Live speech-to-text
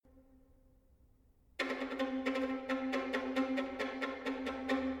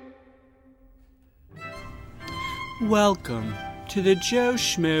Welcome to the Joe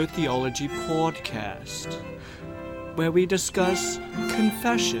Schmo Theology Podcast, where we discuss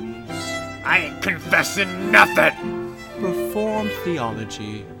confessions, I ain't confessing nothing! Reformed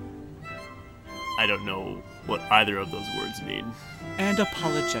theology, I don't know what either of those words mean. and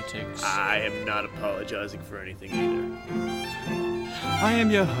apologetics. I am not apologizing for anything either. I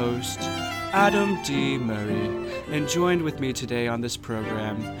am your host, Adam D. Murray, and joined with me today on this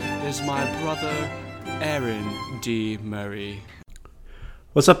program is my brother, Aaron D. Murray.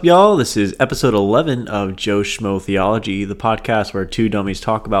 What's up, y'all? This is episode 11 of Joe Schmo Theology, the podcast where two dummies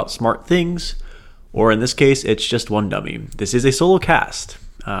talk about smart things, or in this case, it's just one dummy. This is a solo cast.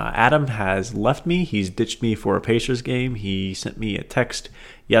 Adam has left me. He's ditched me for a Pacers game. He sent me a text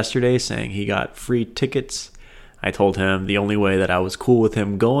yesterday saying he got free tickets. I told him the only way that I was cool with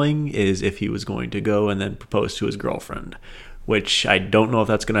him going is if he was going to go and then propose to his girlfriend, which I don't know if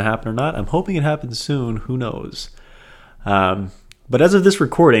that's going to happen or not. I'm hoping it happens soon. Who knows? But as of this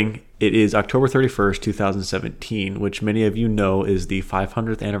recording, it is October 31st, 2017, which many of you know is the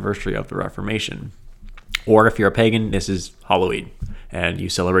 500th anniversary of the Reformation. Or if you're a pagan, this is Halloween, and you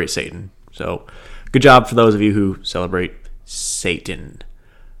celebrate Satan. So good job for those of you who celebrate Satan.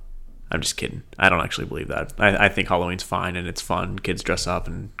 I'm just kidding. I don't actually believe that. I think Halloween's fine and it's fun. Kids dress up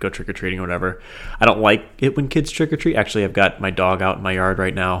and go trick-or-treating or whatever. I don't like it when kids trick-or-treat. Actually, I've got my dog out in my yard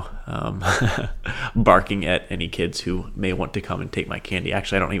right now barking at any kids who may want to come and take my candy.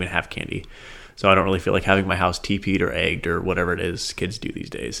 Actually, I don't even have candy, so I don't really feel like having my house TP'd or egged or whatever it is kids do these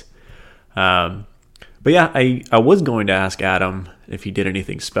days. But yeah, I was going to ask Adam if he did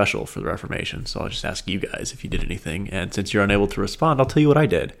anything special for the Reformation, so I'll just ask you guys if you did anything. And since you're unable to respond, I'll tell you what I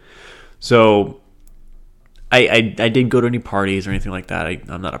did. So I didn't go to any parties or anything like that.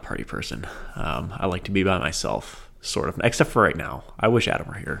 I'm not a party person. I like to be by myself, sort of, except for right now. I wish Adam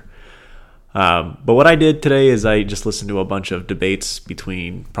were here. But what I did today is I just listened to a bunch of debates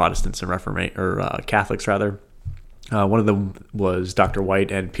between Protestants and Catholics, rather. One of them was Dr. White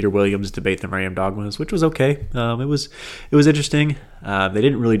and Peter Williams debate the Mariam dogmas, which was okay. It was interesting. They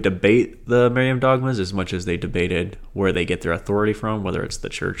didn't really debate the Mariam dogmas as much as they debated where they get their authority from, whether it's the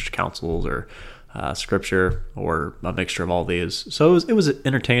church councils or scripture or a mixture of all these. So it was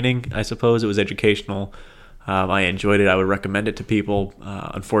entertaining, I suppose. It was educational. I enjoyed it. I would recommend it to people.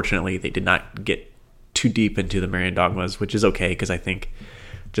 Unfortunately, they did not get too deep into the Mariam dogmas, which is okay because I think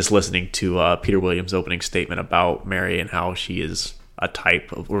just listening to Peter Williams' opening statement about Mary and how she is a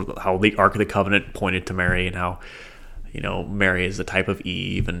type of, or how the Ark of the Covenant pointed to Mary and how, Mary is the type of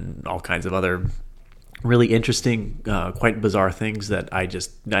Eve and all kinds of other really interesting, quite bizarre things that I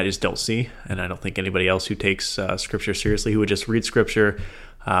just don't see. And I don't think anybody else who takes Scripture seriously, who would just read Scripture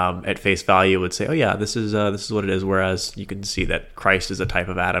at face value, would say, oh yeah, this is what it is. Whereas you can see that Christ is a type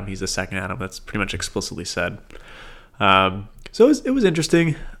of Adam. He's the second Adam. That's pretty much explicitly said. So it was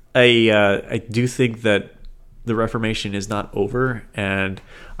interesting. I do think that the Reformation is not over, and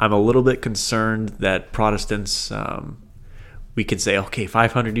I'm a little bit concerned that Protestants, we can say, okay,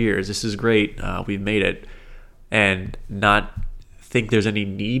 500 years, this is great, we've made it, and not think there's any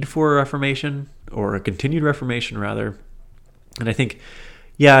need for a Reformation, or a continued Reformation, rather. And I think,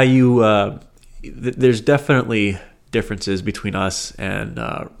 there's definitely differences between us and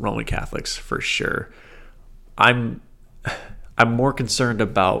Roman Catholics, for sure. I'm more concerned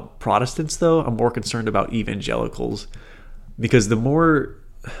about Protestants, though. I'm more concerned about evangelicals, because the more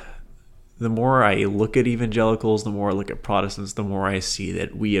I look at evangelicals, the more I look at Protestants, the more I see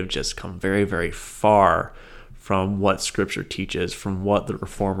that we have just come very, very far from what Scripture teaches, from what the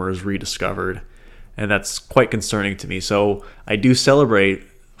Reformers rediscovered, and that's quite concerning to me. So I do celebrate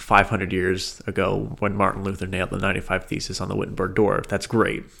 500 years ago when Martin Luther nailed the 95 Thesis on the Wittenberg door. That's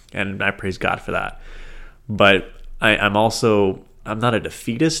great, and I praise God for that. But I'm not a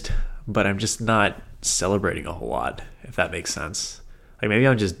defeatist, but I'm just not celebrating a whole lot, if that makes sense. Like, maybe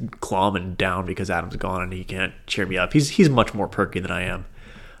I'm just glomming down because Adam's gone and he can't cheer me up. He's much more perky than I am.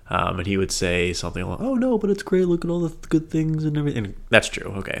 And he would say something like, oh no, but it's great, look at all the good things and everything. And that's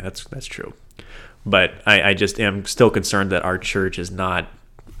true. Okay, that's true. But I just am still concerned that our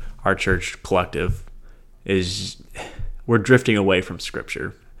church collective we're drifting away from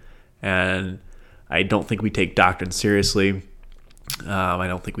Scripture. And I don't think we take doctrine seriously. I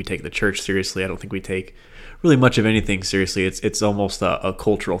don't think we take the church seriously. I don't think we take really much of anything seriously. It's almost a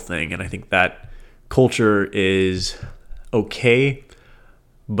cultural thing, and I think that culture is okay.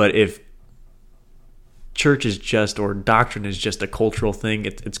 But if church is just, or doctrine is just a cultural thing,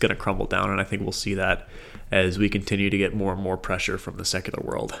 it's going to crumble down, and I think we'll see that as we continue to get more and more pressure from the secular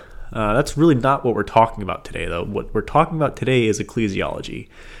world. That's really not what we're talking about today, though. What we're talking about today is ecclesiology.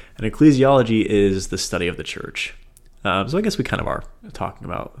 And ecclesiology is the study of the church. So I guess we kind of are talking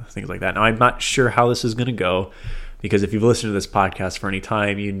about things like that. Now, I'm not sure how this is going to go, because if you've listened to this podcast for any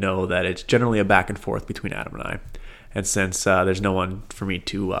time, you know that it's generally a back and forth between Adam and I. And since there's no one for me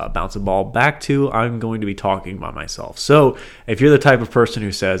to bounce a ball back to, I'm going to be talking by myself. So if you're the type of person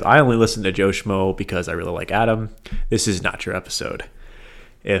who says, I only listen to Joe Schmo because I really like Adam, this is not your episode.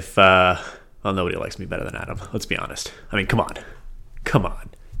 Well, nobody likes me better than Adam. Let's be honest. I mean, come on.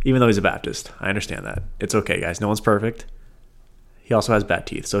 Even though he's a Baptist, I understand that. It's okay, guys. No one's perfect. He also has bad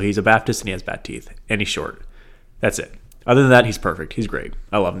teeth. So he's a Baptist and he has bad teeth. And he's short. That's it. Other than that, he's perfect. He's great.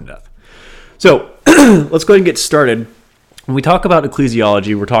 I love him to death. So let's go ahead and get started. When we talk about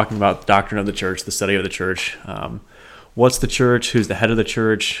ecclesiology, we're talking about the doctrine of the church, the study of the church. What's the church? Who's the head of the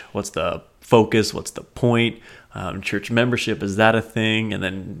church? What's the focus? What's the point? Church membership, is that a thing? And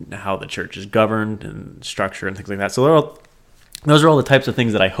then how the church is governed and structure and things like that. So those are all the types of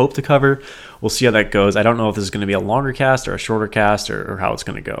things that I hope to cover. We'll see how that goes. I don't know if this is going to be a longer cast or a shorter cast or how it's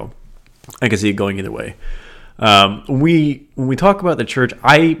going to go. I can see it going either way. When we talk about the church,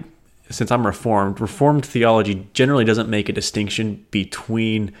 since I'm Reformed theology generally doesn't make a distinction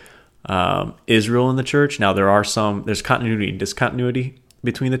between Israel and the church. Now, there's continuity and discontinuity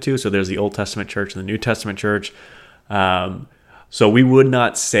between the two. So there's the Old Testament church and the New Testament church. So we would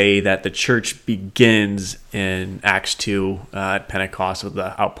not say that the church begins in Acts 2 at Pentecost with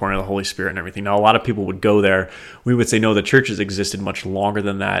the outpouring of the Holy Spirit and everything. Now, a lot of people would go there. We would say, no, the church has existed much longer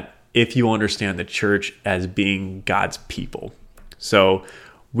than that if you understand the church as being God's people. So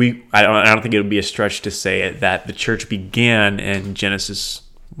I don't think it would be a stretch to say that the church began in Genesis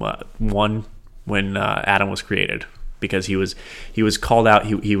 1 when Adam was created, because he was called out.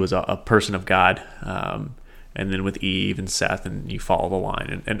 He was a person of God. And then with Eve and Seth, and you follow the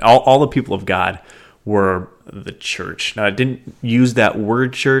line. And all the people of God were the church. Now, I didn't use that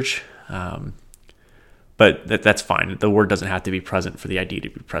word church, but that's fine. The word doesn't have to be present for the idea to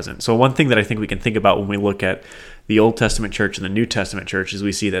be present. So one thing that I think we can think about when we look at the Old Testament church and the New Testament church is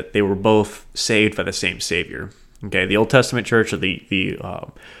we see that they were both saved by the same Savior. Okay, the Old Testament church, or the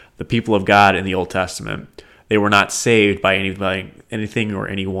people of God in the Old Testament, they were not saved by anything or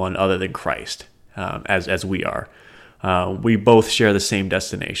anyone other than Christ. As we are. We both share the same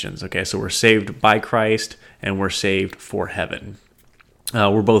destinations. Okay, so we're saved by Christ and we're saved for heaven.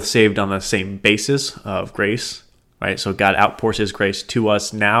 We're both saved on the same basis of grace, right? So God outpours his grace to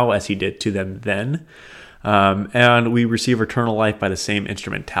us now as he did to them then. And we receive eternal life by the same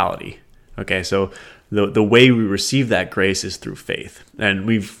instrumentality. Okay, so the way we receive that grace is through faith. And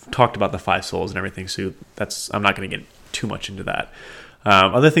we've talked about the 5 souls and everything, so I'm not going to get too much into that.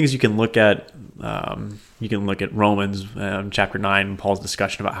 Other things you can look at Romans chapter 9, Paul's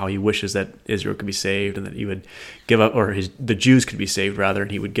discussion about how he wishes that Israel could be saved and that he would give up, or the Jews could be saved rather,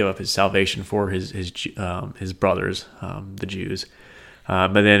 and he would give up his salvation for his brothers, the Jews.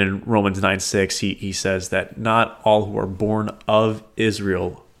 But then in Romans 9:6, he says that not all who are born of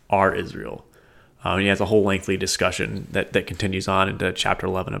Israel are Israel. He has a whole lengthy discussion that continues on into chapter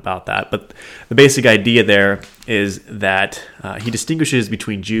 11 about that. But the basic idea there is that he distinguishes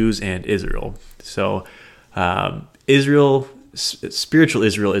between Jews and Israel. So spiritual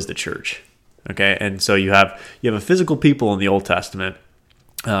Israel is the church. Okay, and so you have a physical people in the Old Testament,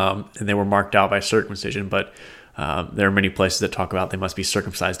 and they were marked out by circumcision. But there are many places that talk about they must be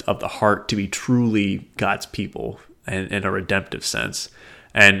circumcised of the heart to be truly God's people and in a redemptive sense.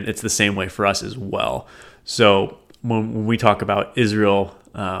 And it's the same way for us as well. So when we talk about Israel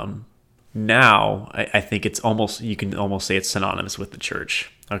now, I think you can almost say it's synonymous with the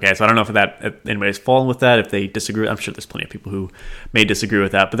church. Okay, so I don't know if anybody's fallen with that, if they disagree. I'm sure there's plenty of people who may disagree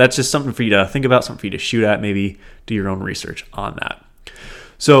with that, but that's just something for you to think about, something for you to shoot at, maybe do your own research on that.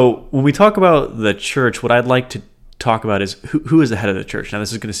 So when we talk about the church, what I'd like to talk about is who is the head of the church. Now,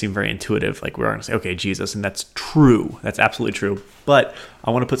 this is going to seem very intuitive, like we're going to say, okay, Jesus, and that's true. That's absolutely true. But I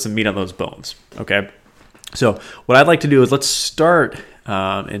want to put some meat on those bones, okay? So what I'd like to do is let's start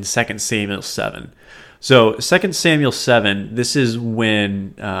in 2 Samuel 7. So 2 Samuel 7, this is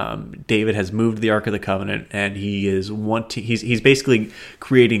when David has moved the Ark of the Covenant, and he's he's basically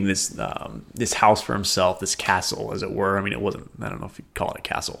creating this house for himself, this castle, as it were. I mean, it wasn't, I don't know if you'd call it a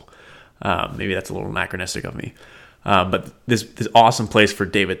castle. Maybe that's a little anachronistic of me. But this awesome place for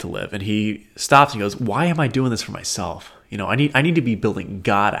David to live. And he stops and goes, why am I doing this for myself? I need to be building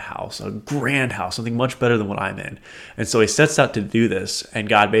God a house, a grand house, something much better than what I'm in. And so he sets out to do this. And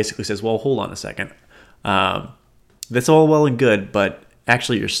God basically says, well, hold on a second. That's all well and good, but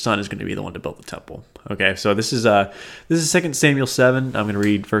actually your son is going to be the one to build the temple. Okay, so this is 2 Samuel 7. I'm going to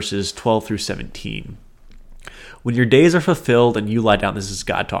read verses 12 through 17. When your days are fulfilled and you lie down, this is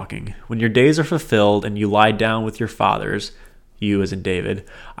God talking. When your days are fulfilled and you lie down with your fathers, you as in David,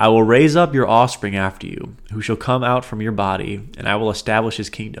 I will raise up your offspring after you, who shall come out from your body, and I will establish his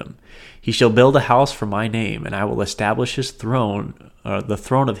kingdom. He shall build a house for my name, and I will establish his throne, the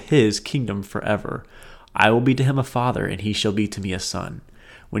throne of his kingdom forever. I will be to him a father, and he shall be to me a son.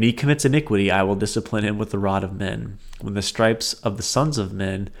 When he commits iniquity, I will discipline him with the rod of men, with the stripes of the sons of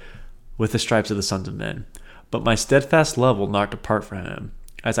men. But my steadfast love will not depart from him,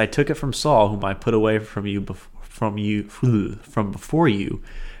 as I took it from Saul, whom I put away from before you,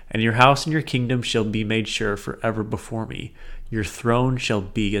 and your house and your kingdom shall be made sure forever before me. Your throne shall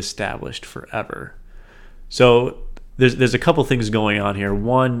be established forever. So there's a couple things going on here.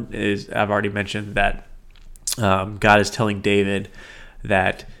 One is, I've already mentioned that God is telling David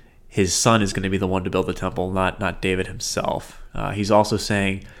that his son is going to be the one to build the temple, not David himself. He's also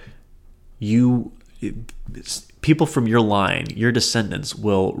saying, people from your line, your descendants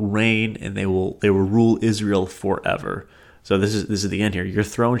will reign, and they will rule Israel forever. So this is the end here. Your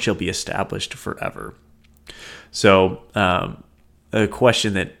throne shall be established forever. So a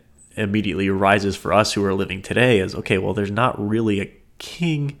question that immediately arises for us who are living today is, okay, well, there's not really a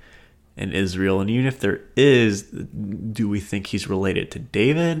king in Israel, and even if there is, do we think he's related to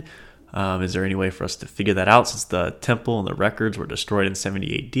David? Is there any way for us to figure that out, since the temple and the records were destroyed in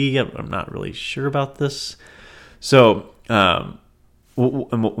 70 AD? I'm not really sure about this. So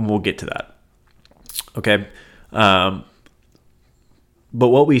we'll get to that. Okay. But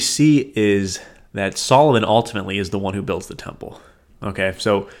what we see is that Solomon ultimately is the one who builds the temple. Okay.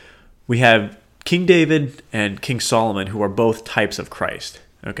 So we have King David and King Solomon, who are both types of Christ.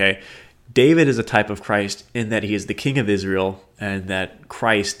 Okay. David is a type of Christ in that he is the king of Israel, and that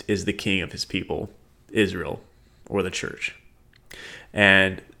Christ is the king of his people, Israel, or the church.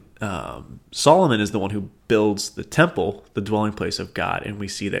 And Solomon is the one who builds the temple, the dwelling place of God. And we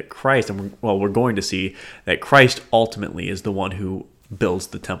see that Christ, we're going to see that Christ ultimately is the one who builds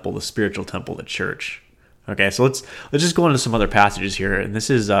the temple, the spiritual temple, the church. Okay, so let's just go into some other passages here. And this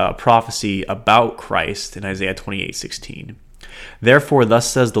is a prophecy about Christ in Isaiah 28:16. Therefore, thus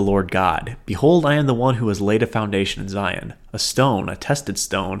says the Lord God, behold, I am the one who has laid a foundation in Zion, a stone, a tested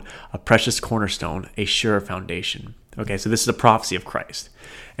stone, a precious cornerstone, a sure foundation. Okay, so this is a prophecy of Christ.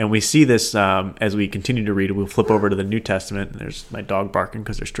 And we see this as we continue to read. We'll flip over to the New Testament, and there's my dog barking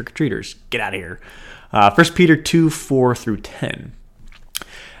because there's trick-or-treaters. Get out of here. 1 Peter 2:4-10.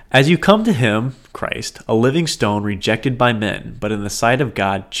 As you come to him, Christ, a living stone rejected by men, but in the sight of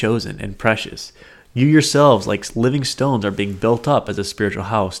God chosen and precious, you yourselves, like living stones, are being built up as a spiritual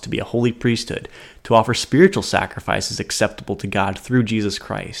house to be a holy priesthood, to offer spiritual sacrifices acceptable to God through Jesus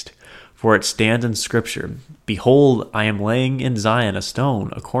Christ. For it stands in Scripture, behold, I am laying in Zion a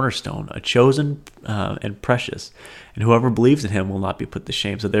stone, a cornerstone, a chosen and precious, and whoever believes in him will not be put to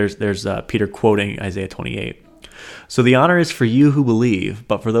shame. So there's Peter quoting Isaiah 28. So the honor is for you who believe,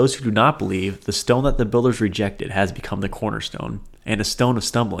 but for those who do not believe, the stone that the builders rejected has become the cornerstone, and a stone of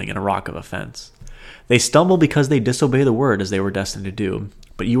stumbling and a rock of offense. They stumble because they disobey the word as they were destined to do.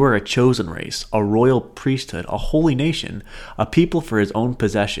 But you are a chosen race, a royal priesthood, a holy nation, a people for his own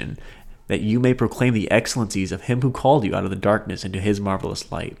possession, that you may proclaim the excellencies of him who called you out of the darkness into his marvelous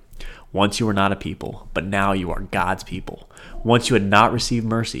light. Once you were not a people, but now you are God's people. Once you had not received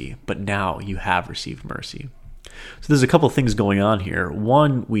mercy, but now you have received mercy. So there's a couple of things going on here.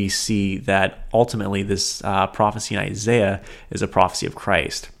 One, we see that ultimately this prophecy in Isaiah is a prophecy of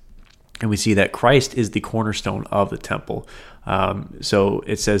Christ. And we see that Christ is the cornerstone of the temple. So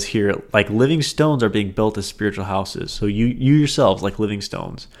it says here, like living stones are being built as spiritual houses. So you yourselves, like living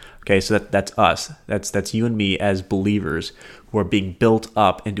stones. Okay, so that's us. That's you and me as believers who are being built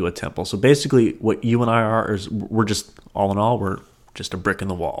up into a temple. So basically what you and I are is we're just, all in all, we're just a brick in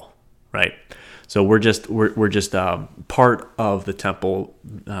the wall, right? So we're just part of the temple,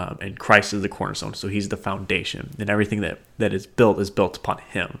 and Christ is the cornerstone. So he's the foundation, and everything that is built upon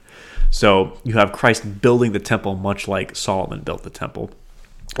him. So you have Christ building the temple, much like Solomon built the temple.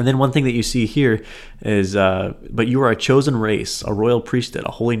 And then one thing that you see here is, but you are a chosen race, a royal priesthood,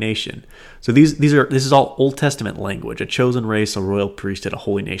 a holy nation. So this is all Old Testament language, a chosen race, a royal priesthood, a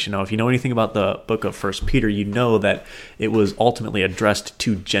holy nation. Now, if you know anything about the book of 1 Peter, you know that it was ultimately addressed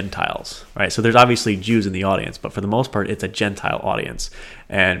to Gentiles, right? So there's obviously Jews in the audience, but for the most part, it's a Gentile audience.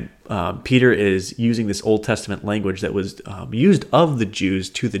 And Peter is using this Old Testament language that was used of the Jews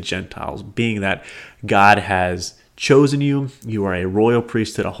to the Gentiles, being that God has chosen you. You are a royal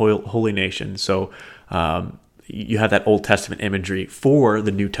priesthood, a holy nation. So you have that Old Testament imagery for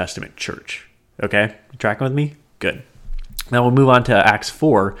the New Testament church. Okay? You tracking with me? Good. Now we'll move on to Acts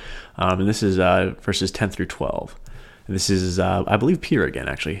 4, and this is verses 10 through 12. And this is, I believe, Peter again,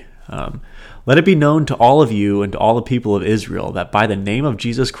 actually. Let it be known to all of you and to all the people of Israel that by the name of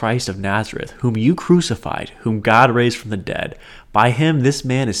Jesus Christ of Nazareth, whom you crucified, whom God raised from the dead, by him this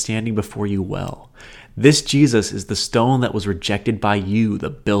man is standing before you well. This Jesus is the stone that was rejected by you, the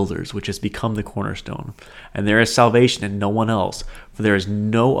builders, which has become the cornerstone. And there is salvation in no one else, for there is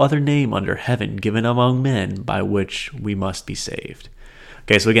no other name under heaven given among men by which we must be saved.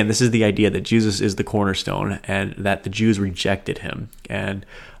 Okay, so again, this is the idea that Jesus is the cornerstone and that the Jews rejected him. And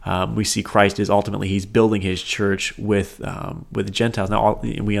we see Christ is ultimately, he's building his church with the Gentiles. Now,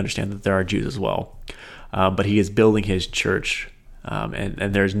 we understand that there are Jews as well, but he is building his church,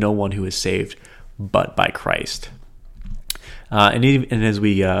 and there's no one who is saved but by Christ. And as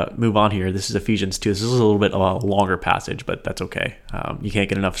we move on here, this is Ephesians 2. This is a little bit of a longer passage, but that's okay. You can't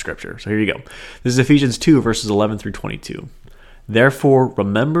get enough scripture. So here you go. This is Ephesians 2, verses 11 through 22. Therefore,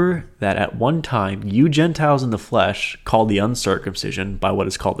 remember that at one time you Gentiles in the flesh, called the uncircumcision by what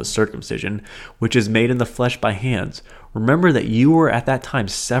is called the circumcision, which is made in the flesh by hands, remember that you were at that time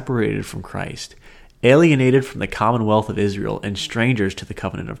separated from Christ, alienated from the commonwealth of Israel, and strangers to the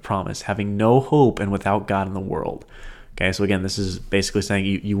covenant of promise, having no hope and without God in the world. Okay, so again, this is basically saying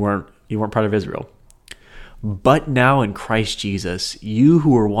you weren't part of Israel. But now in Christ Jesus, you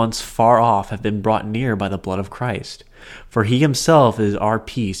who were once far off have been brought near by the blood of Christ. For he himself is our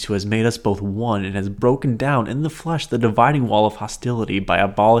peace, who has made us both one and has broken down in the flesh the dividing wall of hostility by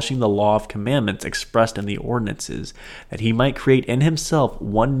abolishing the law of commandments expressed in the ordinances, that he might create in himself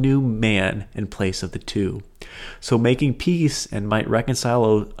one new man in place of the two, so making peace and might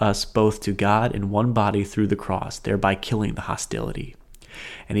reconcile us both to God in one body through the cross, thereby killing the hostility.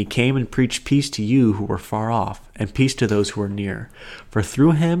 And he came and preached peace to you who were far off, and peace to those who are near. For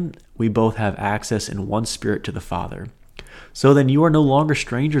through him we both have access in one spirit to the Father. So then you are no longer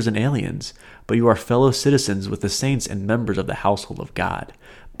strangers and aliens, but you are fellow citizens with the saints and members of the household of God,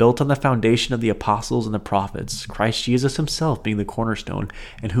 built on the foundation of the apostles and the prophets, Christ Jesus himself being the cornerstone,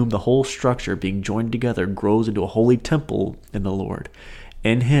 in whom the whole structure being joined together grows into a holy temple in the Lord.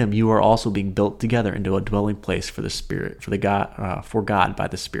 In him you are also being built together into a dwelling place for the Spirit, for God by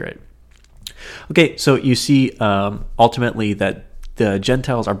the Spirit. Okay, so you see ultimately that the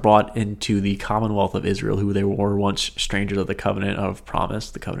Gentiles are brought into the commonwealth of Israel, who they were once strangers of the covenant of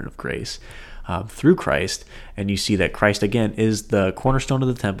promise, the covenant of grace, through Christ. And you see that Christ, again, is the cornerstone of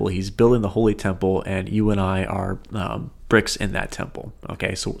the temple. He's building the holy temple, and you and I are bricks in that temple.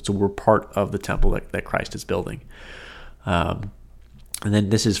 Okay, so we're part of the temple that Christ is building. And then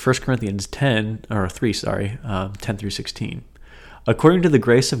this is 1 Corinthians 10 through 16. According to the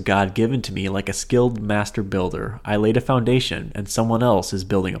grace of God given to me, like a skilled master builder, I laid a foundation, and someone else is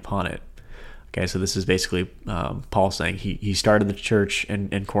building upon it. Okay, so this is basically Paul saying he started the church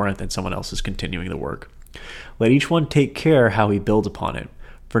in Corinth, and someone else is continuing the work. Let each one take care how he builds upon it,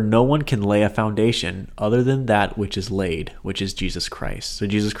 for no one can lay a foundation other than that which is laid, which is Jesus Christ. So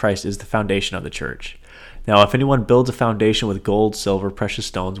Jesus Christ is the foundation of the church. Now, if anyone builds a foundation with gold, silver, precious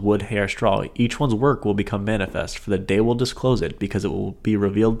stones, wood, hay, or straw, each one's work will become manifest, for the day will disclose it, because it will be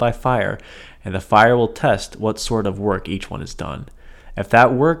revealed by fire, and the fire will test what sort of work each one has done. If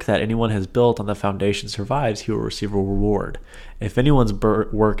that work that anyone has built on the foundation survives, he will receive a reward. If anyone's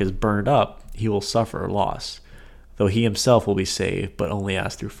work is burned up, he will suffer loss, though he himself will be saved, but only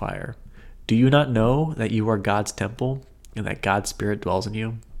as through fire. Do you not know that you are God's temple, and that God's Spirit dwells in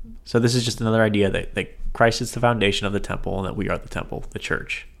you? So this is just another idea that Christ is the foundation of the temple, and that we are the temple, the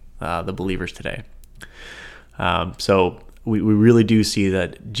church, the believers today. So we really do see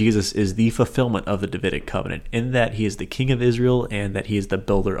that Jesus is the fulfillment of the Davidic covenant, in that he is the king of Israel and that he is the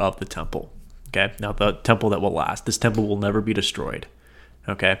builder of the temple. Okay, now the temple that will last. This temple will never be destroyed.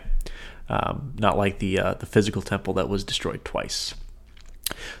 Okay, not like the physical temple that was destroyed twice.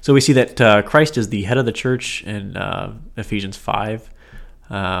 So we see that Christ is the head of the church in Ephesians 5.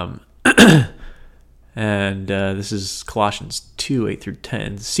 And this is Colossians 2, 8 through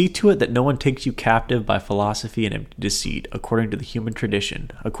 10. See to it that no one takes you captive by philosophy and empty deceit, according to the human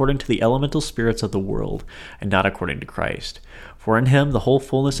tradition, according to the elemental spirits of the world, and not according to Christ. For in him the whole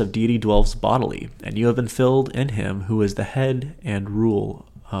fullness of deity dwells bodily, and you have been filled in him who is the head and rule,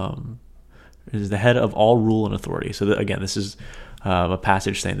 is the head of all rule and authority. So again, this is a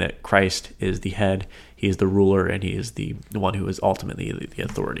passage saying that Christ is the head, he is the ruler, and he is the one who is ultimately the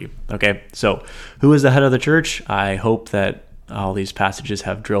authority. Okay, so who is the head of the church? I hope that all these passages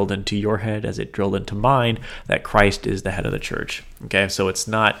have drilled into your head as it drilled into mine, that Christ is the head of the church. Okay, so it's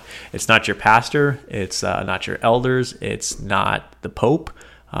not your pastor, it's not your elders, it's not the Pope,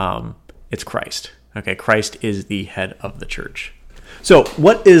 it's Christ. Okay, Christ is the head of the church. So,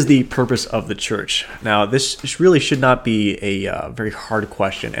 what is the purpose of the church? Now, this really should not be a very hard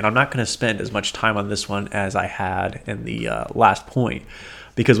question, and I'm not going to spend as much time on this one as I had in the last point,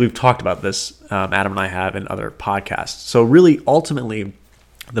 because we've talked about this, Adam and I have, in other podcasts. So, really, ultimately,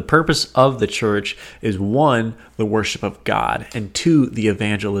 the purpose of the church is, one, the worship of God, and two, the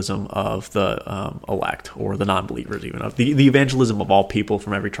evangelism of the elect, or the non-believers even, of the evangelism of all people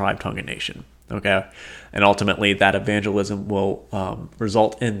from every tribe, tongue, and nation. Okay, and ultimately that evangelism will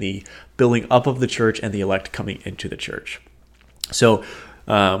result in the building up of the church and the elect coming into the church. So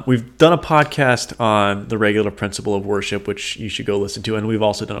we've done a podcast on the regular principle of worship, which you should go listen to, and we've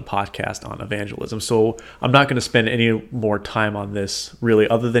also done a podcast on evangelism. So I'm not going to spend any more time on this, really,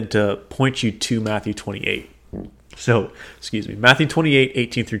 other than to point you to Matthew 28. So, Matthew 28,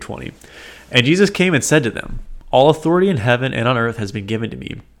 18 through 20. And Jesus came and said to them, "All authority in heaven and on earth has been given to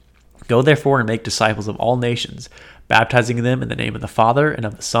me. Go therefore and make disciples of all nations, baptizing them in the name of the Father and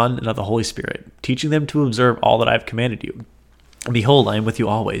of the Son and of the Holy Spirit, teaching them to observe all that I have commanded you. And behold, I am with you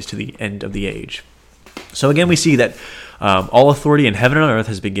always to the end of the age." So again, we see that all authority in heaven and on earth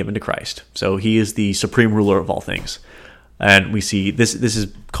has been given to Christ. So he is the supreme ruler of all things. And we see this is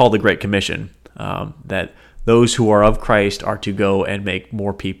called the Great Commission, that those who are of Christ are to go and make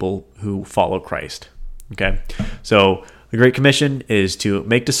more people who follow Christ. Okay, so the Great Commission is to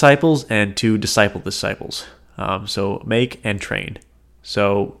make disciples and to disciple disciples. So make and train.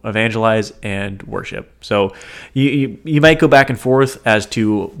 So evangelize and worship. So you might go back and forth as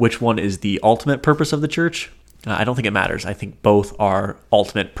to which one is the ultimate purpose of the church. I don't think it matters. I think both are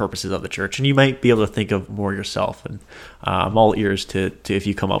ultimate purposes of the church, and you might be able to think of more yourself. And I'm all ears to if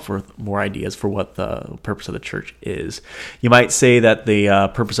you come up with more ideas for what the purpose of the church is. You might say that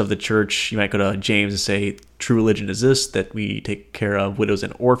the purpose of the church, you might go to James and say, true religion is this, that we take care of widows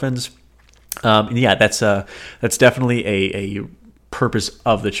and orphans. And yeah, that's definitely a purpose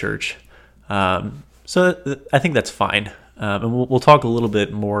of the church. So I think that's fine. And we'll talk a little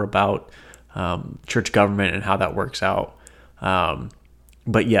bit more about church government and how that works out.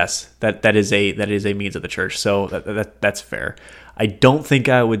 But yes, that is a means of the church. So that's fair. I don't think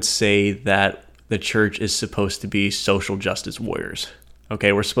I would say that the church is supposed to be social justice warriors.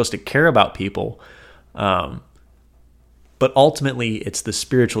 Okay, we're supposed to care about people, but ultimately it's the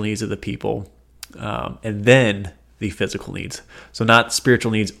spiritual needs of the people, and then the physical needs. So not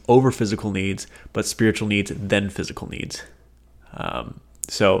spiritual needs over physical needs, but spiritual needs then physical needs.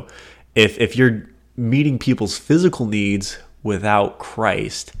 So if you're meeting people's physical needs without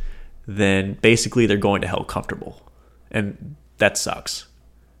Christ, then basically they're going to hell comfortable. And that sucks.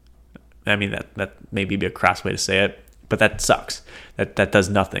 I mean, that may be a crass way to say it, but that sucks. That does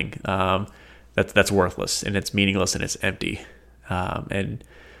nothing. That's worthless, and it's meaningless, and it's empty. And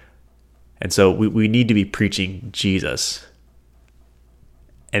so we need to be preaching Jesus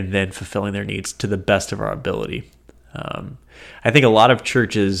and then fulfilling their needs to the best of our ability. I think a lot of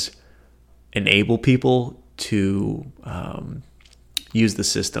churches enable people to use the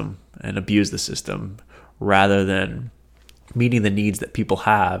system and abuse the system rather than meeting the needs that people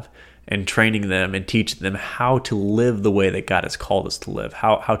have and training them and teaching them how to live the way that God has called us to live,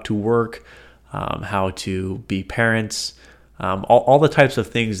 how to work, how to be parents, all the types of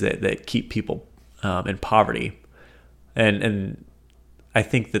things that keep people in poverty. And I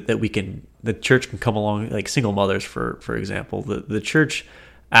think that the church can come along, like single mothers, for example. The church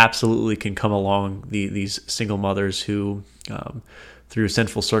absolutely can come along these single mothers who, through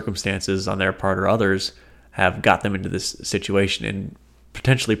sinful circumstances on their part or others, have got them into this situation and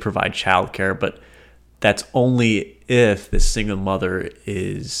potentially provide childcare. But that's only if this single mother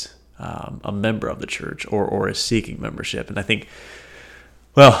is a member of the church or is seeking membership. And I think,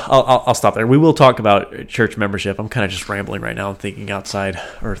 well, I'll stop there. We will talk about church membership. I'm kind of just rambling right now and thinking outside,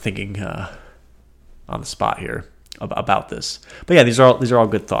 or thinking on the spot here about this. But yeah, these are all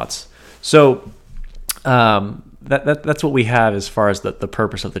good thoughts. So that's what we have as far as the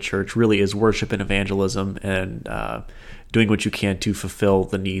purpose of the church really is worship and evangelism, and doing what you can to fulfill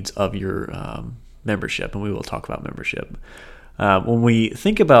the needs of your membership. And we will talk about membership. When we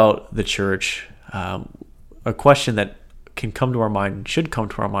think about the church, a question that can come to our mind, should come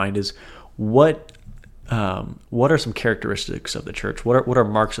to our mind, is what are some characteristics of the church? What are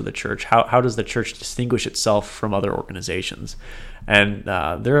marks of the church? How does the church distinguish itself from other organizations? And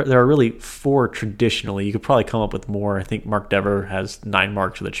there are really 4 traditionally. You could probably come up with more. I think Mark Dever has 9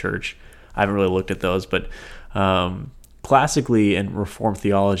 marks of the church. I haven't really looked at those, but classically in Reformed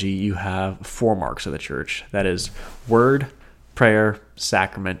theology, you have 4 marks of the church. That is word, prayer,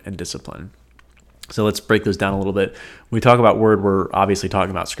 sacrament, and discipline. So let's break those down a little bit. When we talk about word, we're obviously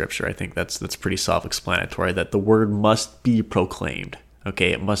talking about Scripture. I think that's pretty self-explanatory, that the word must be proclaimed.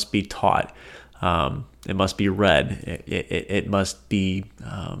 Okay, it must be taught. It must be read. It must be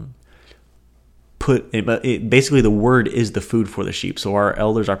basically the word is the food for the sheep. So our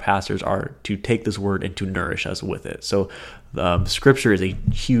elders, our pastors are to take this word and to nourish us with it. So Scripture is a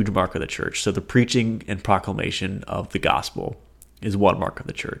huge mark of the church. So the preaching and proclamation of the gospel is one mark of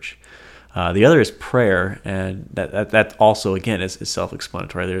the church. The other is prayer, and that also, again, is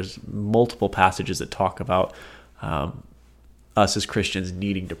self-explanatory. There's multiple passages that talk about us as Christians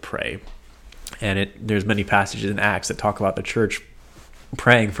needing to pray. And there's many passages in Acts that talk about the church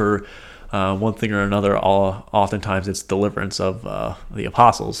praying for one thing or another. Oftentimes it's deliverance of the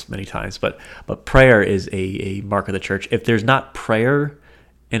apostles many times. But prayer is a mark of the church. If there's not prayer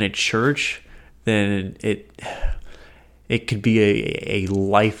in a church, then it could be a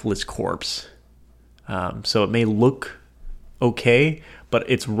lifeless corpse. So it may look okay, but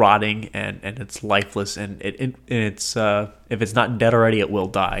it's rotting and it's lifeless, and it's if it's not dead already, it will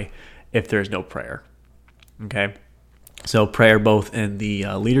die if there's no prayer. Okay, so prayer both in the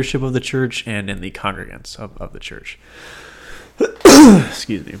leadership of the church and in the congregants of the church.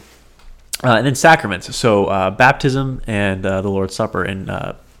 Excuse me. And then sacraments. So baptism and the Lord's Supper, and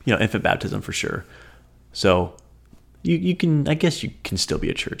infant baptism for sure. So you can, I guess you can still be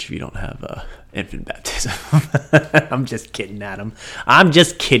a church if you don't have infant baptism. I'm just kidding, Adam. I'm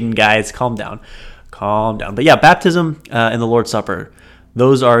just kidding, guys. Calm down. But yeah, baptism and the Lord's Supper.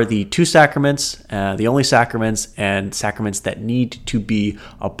 Those are the two sacraments, the only sacraments, and sacraments that need to be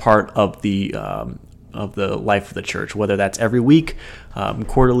a part of the life of the church, whether that's every week,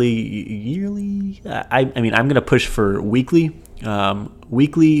 quarterly, yearly. I mean, I'm going to push for weekly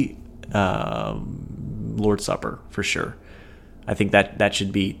Lord's Supper for sure. I think that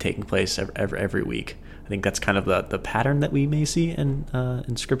should be taking place every week. I think that's kind of the pattern that we may see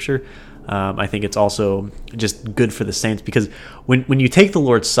in Scripture. I think it's also just good for the saints, because when you take the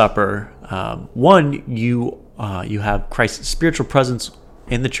Lord's Supper, one, you have Christ's spiritual presence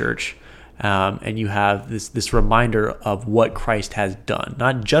in the church, and you have this reminder of what Christ has done.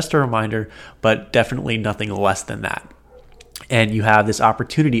 Not just a reminder, but definitely nothing less than that. And you have this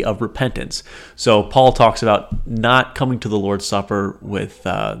opportunity of repentance. So Paul talks about not coming to the Lord's Supper with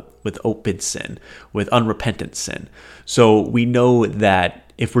open sin, with unrepentant sin. So we know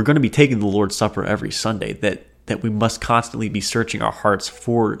that if we're going to be taking the Lord's Supper every Sunday, that we must constantly be searching our hearts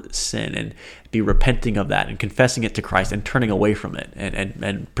for sin and be repenting of that and confessing it to Christ and turning away from it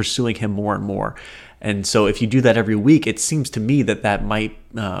and pursuing Him more and more. And so if you do that every week, it seems to me that might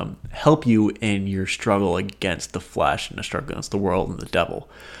help you in your struggle against the flesh and the struggle against the world and the devil.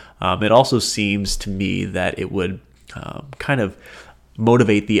 It also seems to me that it would kind of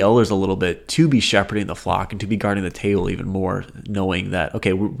motivate the elders a little bit to be shepherding the flock and to be guarding the table even more, knowing that,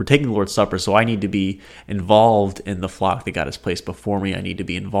 okay, we're taking the Lord's Supper, so I need to be involved in the flock that God has placed before me. I need to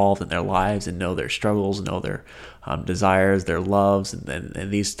be involved in their lives and know their struggles, know their desires, their loves, and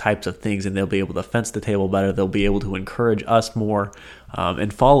these types of things, and they'll be able to fence the table better. They'll be able to encourage us more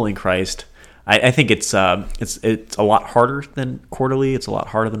in following Christ. I think it's a lot harder than quarterly. It's a lot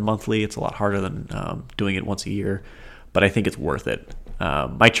harder than monthly. It's a lot harder than doing it once a year, but I think it's worth it.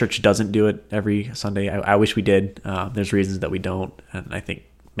 My church doesn't do it every Sunday. I wish we did. There's reasons that we don't, and I think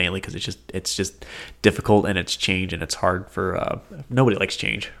mainly because it's just difficult, and it's change, and it's hard for nobody likes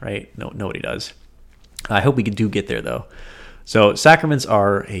change, right? Nobody does. I hope we do get there though. So sacraments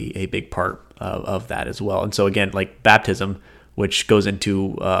are a big part of that as well. And so again, like baptism, which goes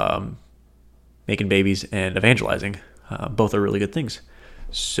into making babies and evangelizing, both are really good things.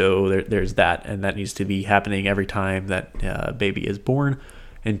 So there's that, and that needs to be happening every time that baby is born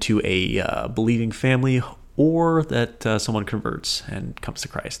into a believing family, or that someone converts and comes to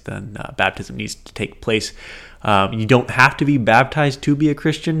Christ. Then baptism needs to take place. You don't have to be baptized to be a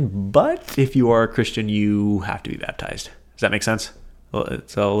Christian, but if you are a Christian, you have to be baptized. Does that make sense? Well,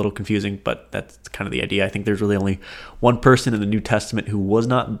 it's a little confusing, but that's kind of the idea. I think there's really only one person in the New Testament who was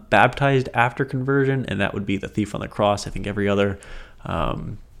not baptized after conversion, and that would be the thief on the cross. I think every other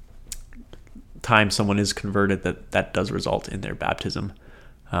time someone is converted, that does result in their baptism.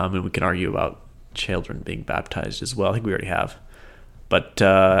 And we can argue about children being baptized as well. I think we already have. But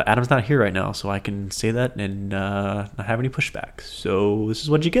Adam's not here right now, so I can say that and not have any pushback. So this is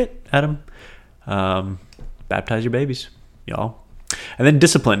what you get, Adam. Baptize your babies, y'all. And then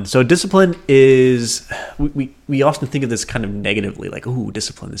discipline. So discipline is, we often think of this kind of negatively, like, ooh,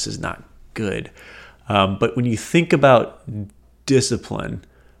 discipline, this is not good. But when you think about discipline,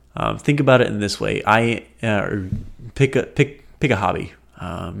 think about it in this way. Pick a hobby.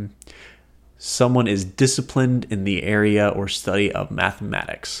 someone is disciplined in the area or study of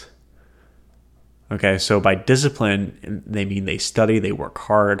mathematics. Okay, so by discipline, they mean they study, they work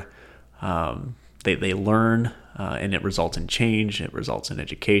hard, they learn, and it results in change, it results in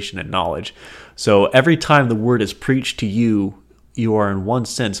education and knowledge. So every time the word is preached to you, you are in one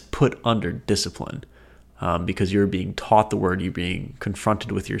sense put under discipline because you're being taught the word, you're being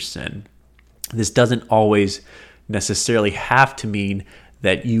confronted with your sin. This doesn't always necessarily have to mean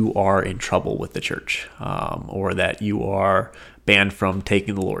that you are in trouble with the church, or that you are banned from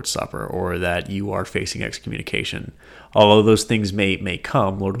taking the Lord's Supper, or that you are facing excommunication. Although those things may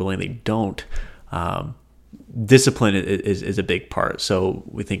come, Lord willing, they don't. Discipline is a big part. So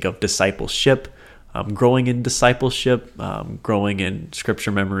we think of discipleship, growing in discipleship, growing in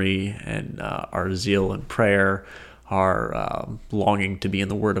scripture memory, and our zeal in prayer, our longing to be in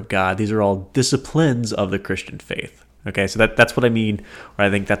the Word of God. These are all disciplines of the Christian faith. Okay, so that's what I mean, or I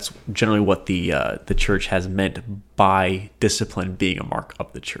think that's generally what the church has meant by discipline being a mark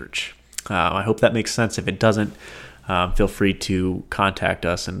of the church. I hope that makes sense. If it doesn't, feel free to contact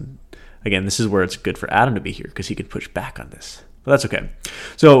us. And again, this is where it's good for Adam to be here because he could push back on this. But that's okay.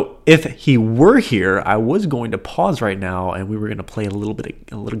 So if he were here, I was going to pause right now and we were going to play a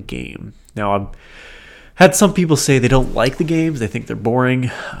little game. Now, I've had some people say they don't like the games. They think they're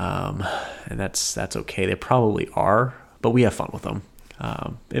boring. And that's okay. They probably are, but we have fun with them.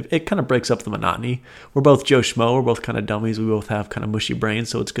 It kind of breaks up the monotony. We're both Joe Schmo. We're both kind of dummies. We both have kind of mushy brains,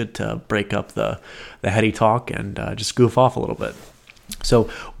 so it's good to break up the heady talk and just goof off a little bit. So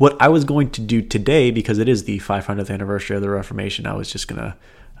what I was going to do today, because it is the 500th anniversary of the Reformation, I was just going to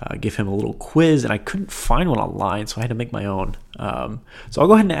give him a little quiz, and I couldn't find one online, so I had to make my own. So I'll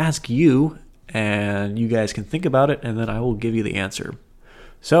go ahead and ask you, and you guys can think about it, and then I will give you the answer.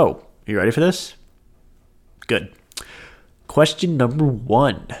 So, are you ready for this? Good. Question number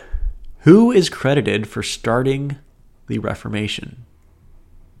 1. Who is credited for starting the Reformation?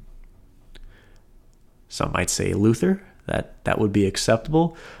 Some might say Luther. That would be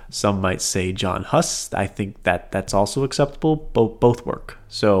acceptable. Some might say John Huss. I think that's also acceptable. Both work.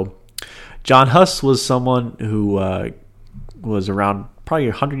 So, John Huss was someone who was around probably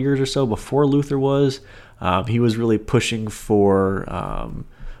 100 years or so before Luther was. He was really pushing for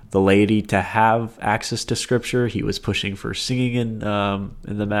the laity to have access to Scripture. He was pushing for singing in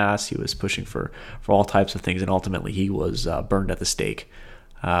the Mass. He was pushing for all types of things, and ultimately he was burned at the stake.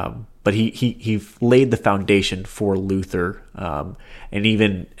 But he laid the foundation for Luther, and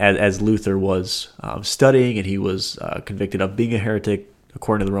even as Luther was studying and he was convicted of being a heretic,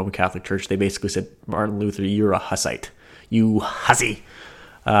 according to the Roman Catholic Church, they basically said, Martin Luther, you're a Hussite. You hussy.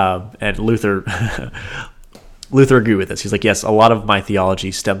 And Luther agreed with this. He's like, yes, a lot of my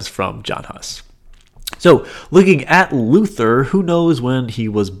theology stems from John Huss. So, looking at Luther, who knows when he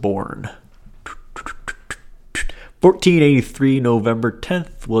was born? 1483, November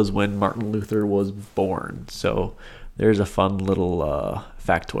 10th was when Martin Luther was born. So, there's a fun little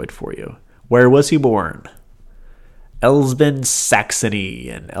factoid for you. Where was he born? Elsben, Saxony.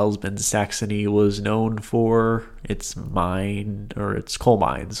 And Elsben, Saxony was known for its coal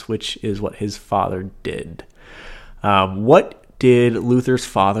mines, which is what his father did. What did Luther's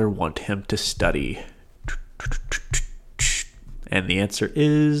father want him to study? And the answer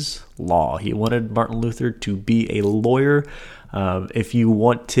is law. He wanted Martin Luther to be a lawyer. If you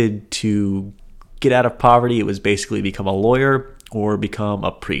wanted to get out of poverty, it was basically become a lawyer or become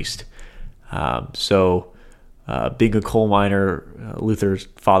a priest. So being a coal miner, Luther's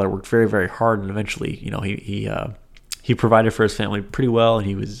father worked very, very hard, and eventually, he provided for his family pretty well, and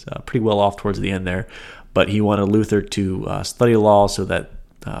he was pretty well off towards the end there. But he wanted Luther to study law so that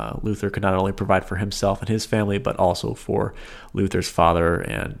Luther could not only provide for himself and his family, but also for Luther's father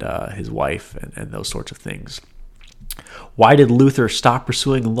and his wife and those sorts of things. Why did Luther stop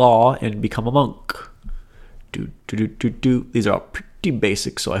pursuing law and become a monk? These are all pretty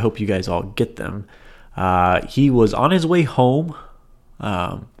basic, so I hope you guys all get them. He was on his way home.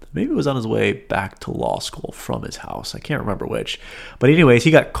 Maybe it was on his way back to law school from his house. I can't remember which. But anyways, he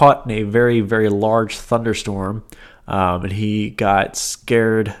got caught in a very, very large thunderstorm. And he got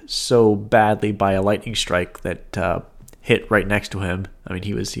scared so badly by a lightning strike that hit right next to him. I mean,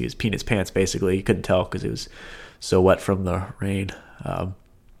 he was peeing his pants, basically. He couldn't tell because it was so wet from the rain,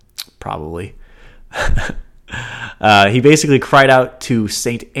 probably. He basically cried out to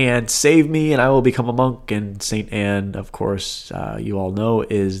Saint Anne, "Save me and I will become a monk." And Saint Anne, of course, you all know,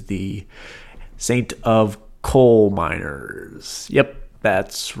 is the saint of coal miners. Yep,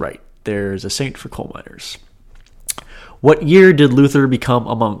 that's right. There's a saint for coal miners. What year did Luther become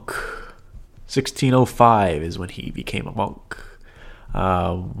a monk? 1605 is when he became a monk.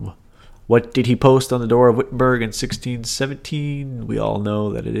 What did he post on the door of Wittenberg in 1617? We all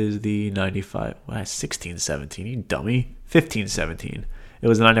know that it is the 95... 1617, you dummy. 1517. It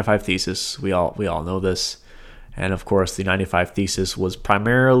was the 95 Thesis. We all know this. And of course, the 95 Thesis was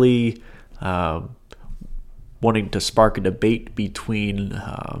primarily wanting to spark a debate between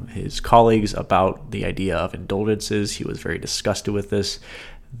his colleagues about the idea of indulgences. He was very disgusted with this.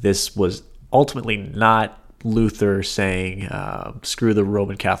 This was ultimately not Luther saying, screw the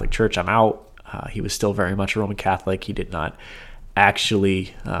Roman Catholic Church, I'm out. He was still very much a Roman Catholic. He did not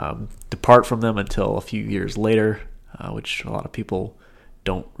actually depart from them until a few years later, which a lot of people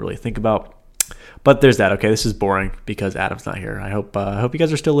don't really think about. But there's that. Okay, this is boring because Adam's not here. I hope you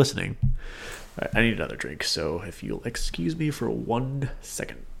guys are still listening. All right, I need another drink, so if you'll excuse me for 1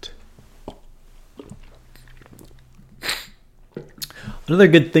 second. Another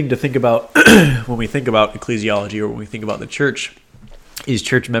good thing to think about when we think about ecclesiology or when we think about the church is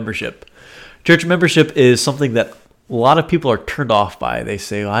church membership. Church membership is something that a lot of people are turned off by. They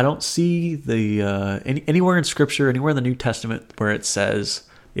say, I don't see the anywhere in Scripture, anywhere in the New Testament where it says,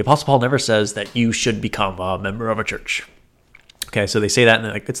 the Apostle Paul never says that you should become a member of a church. Okay, so they say that and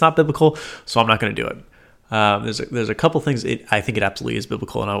they're like, it's not biblical, so I'm not going to do it. There's a couple things I think it absolutely is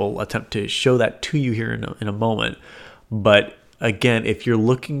biblical, and I will attempt to show that to you here in a moment. But again, if you're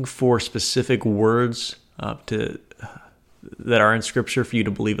looking for specific words that are in Scripture for you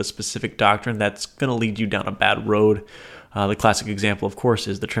to believe a specific doctrine, that's going to lead you down a bad road. The classic example, of course,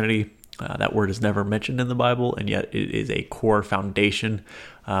 is the Trinity. That word is never mentioned in the Bible, and yet it is a core foundation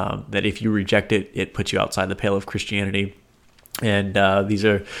that if you reject it, it puts you outside the pale of Christianity. And these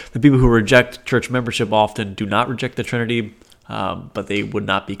are the people who reject church membership often do not reject the Trinity, but they would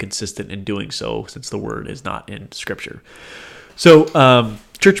not be consistent in doing so since the word is not in Scripture. So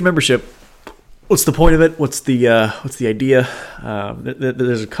church membership, what's the point of it? What's the idea?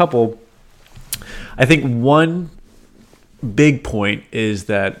 There's a couple. I think one big point is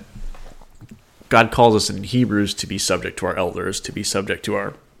that God calls us in Hebrews to be subject to our elders, to be subject to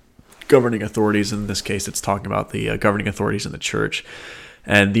our governing authorities. In this case, it's talking about the governing authorities in the church.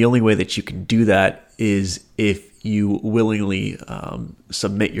 And the only way that you can do that is if you willingly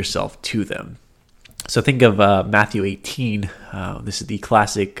submit yourself to them. So think of Matthew 18. This is the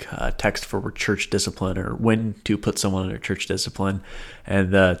classic text for church discipline, or when to put someone under church discipline.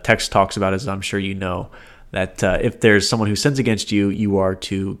 And the text talks about, as I'm sure you know, that if there's someone who sins against you, you are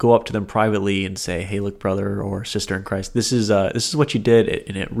to go up to them privately and say, "Hey, look, brother or sister in Christ, this is what you did,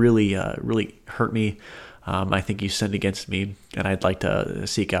 and it really hurt me. I think you sinned against me, and I'd like to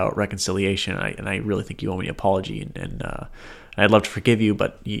seek out reconciliation. And I really think you owe me an apology, and I'd love to forgive you,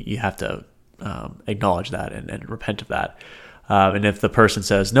 but you have to acknowledge that and repent of that." And if the person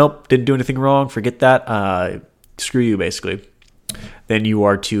says, "Nope, didn't do anything wrong, forget that, screw you," basically, then you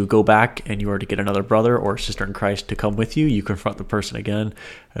are to go back and you are to get another brother or sister in Christ to come with you. You confront the person again.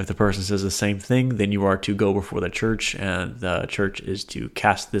 If the person says the same thing, then you are to go before the church, and the church is to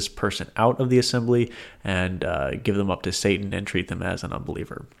cast this person out of the assembly and give them up to Satan and treat them as an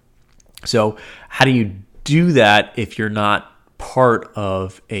unbeliever. So how do you do that if you're not part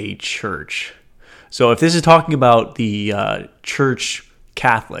of a church? So if this is talking about the church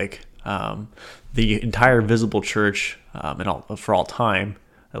Catholic, the entire visible church for all time,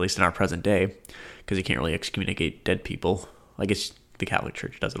 at least in our present day, because you can't really excommunicate dead people. I guess the Catholic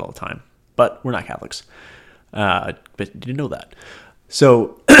Church does it all the time, but we're not Catholics. But you didn't know that.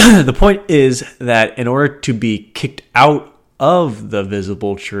 So the point is that in order to be kicked out of the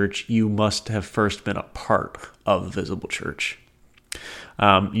visible church, you must have first been a part of the visible church.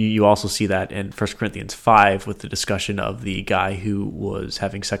 You also see that in 1 Corinthians 5 with the discussion of the guy who was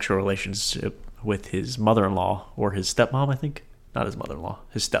having sexual relationship with his mother-in-law, or his stepmom, I think. Not his mother-in-law,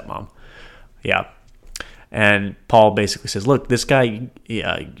 his stepmom. Yeah. And Paul basically says, look, this guy,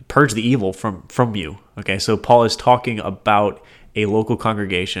 purge the evil from you. Okay, so Paul is talking about a local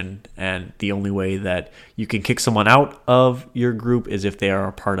congregation, and the only way that you can kick someone out of your group is if they are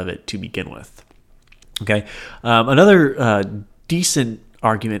a part of it to begin with. Okay, another decent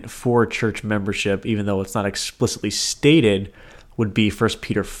argument for church membership, even though it's not explicitly stated, would be 1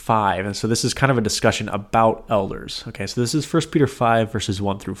 Peter 5. And so this is kind of a discussion about elders. Okay, so this is 1 Peter 5, verses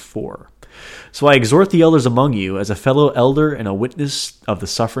 1 through 4. So I exhort the elders among you, as a fellow elder and a witness of the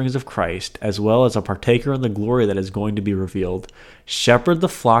sufferings of Christ, as well as a partaker in the glory that is going to be revealed. Shepherd the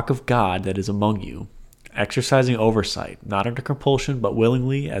flock of God that is among you, exercising oversight, not under compulsion, but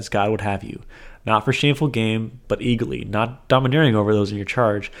willingly, as God would have you. Not for shameful gain, but eagerly, not domineering over those in your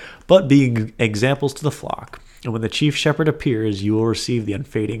charge, but being examples to the flock. And when the chief shepherd appears, you will receive the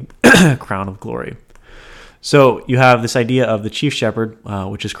unfading crown of glory. So you have this idea of the chief shepherd,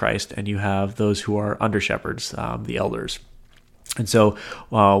 which is Christ, and you have those who are under shepherds, the elders. And so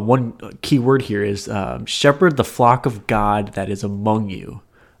one key word here is shepherd the flock of God that is among you.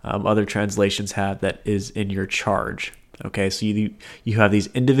 Other translations have that is in your charge. Okay, so you have these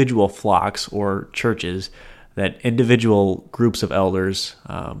individual flocks or churches that individual groups of elders,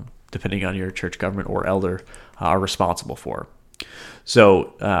 depending on your church government or elder, are responsible for.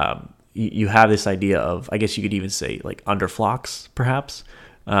 So you have this idea of, I guess you could even say like under flocks, perhaps,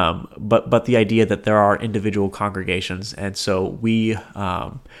 but the idea that there are individual congregations, and so we,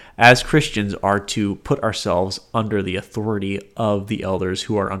 as Christians, are to put ourselves under the authority of the elders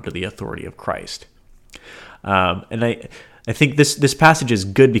who are under the authority of Christ. And I think this passage is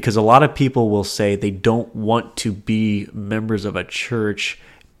good because a lot of people will say they don't want to be members of a church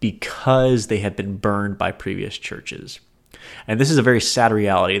because they have been burned by previous churches. And this is a very sad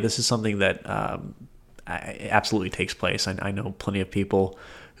reality. This is something that absolutely takes place. I know plenty of people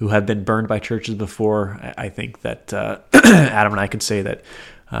who have been burned by churches before. I think that Adam and I could say that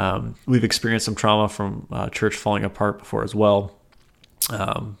we've experienced some trauma from church falling apart before as well.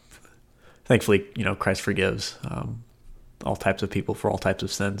 Thankfully, Christ forgives all types of people for all types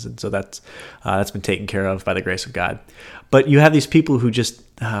of sins, and so that's been taken care of by the grace of God. But you have these people who just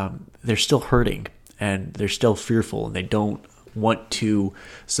they're still hurting and they're still fearful, and they don't want to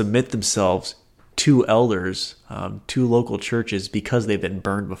submit themselves to elders, to local churches, because they've been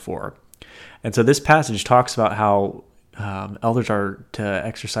burned before. And so this passage talks about how elders are to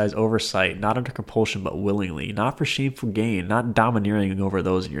exercise oversight, not under compulsion, but willingly, not for shameful gain, not domineering over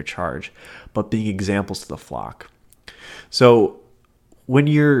those in your charge, but being examples to the flock. So when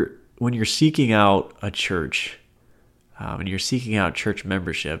you're seeking out a church, and you're seeking out church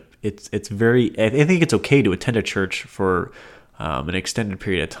membership, it's very, I think it's okay to attend a church for an extended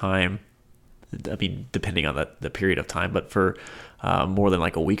period of time. I mean, depending on the period of time, but for more than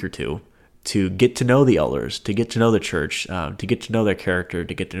like a week or two, to get to know the elders, to get to know the church, to get to know their character,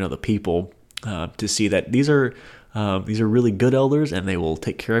 to get to know the people, to see that these are really good elders, and they will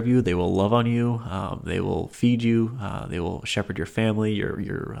take care of you. They will love on you. They will feed you. They will shepherd your family, your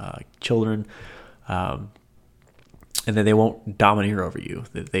children, and then they won't domineer over you.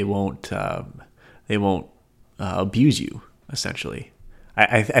 They won't abuse you. Essentially,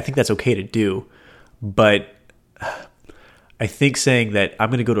 I think that's okay to do, but I think saying that I'm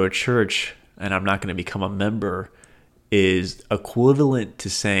going to go to a church and I'm not going to become a member is equivalent to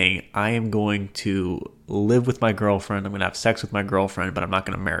saying I am going to live with my girlfriend, I'm going to have sex with my girlfriend, but I'm not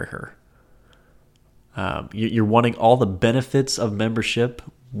going to marry her. You're wanting all the benefits of membership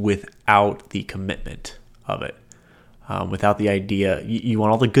without the commitment of it, without the idea. You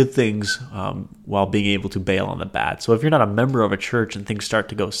want all the good things while being able to bail on the bad. So if you're not a member of a church and things start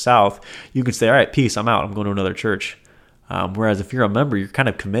to go south, you can say, all right, peace, I'm out. I'm going to another church. Whereas if you're a member, you're kind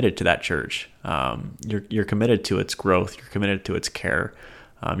of committed to that church. You're committed to its growth. You're committed to its care.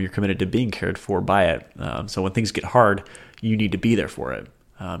 You're committed to being cared for by it. So when things get hard, you need to be there for it.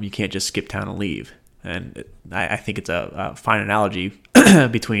 You can't just skip town and leave. And I think it's a fine analogy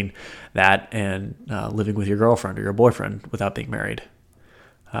between that and living with your girlfriend or your boyfriend without being married.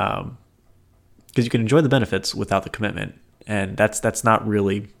 Because you can enjoy the benefits without the commitment. And that's not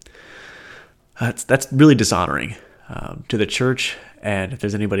really, that's really dishonoring to the church. And if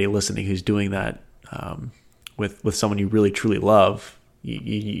there's anybody listening who's doing that with someone you really truly love,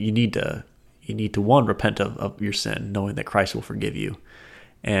 you need to one, repent of your sin, knowing that Christ will forgive you,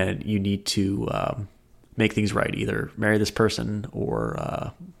 and you need to make things right. Either marry this person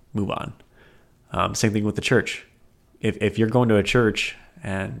or move on. Same thing with the church. If you're going to a church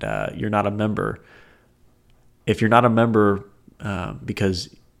and you're not a member, if you're not a member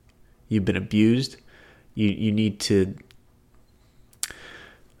because you've been abused, you need to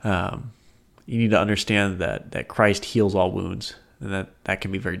understand that Christ heals all wounds, and that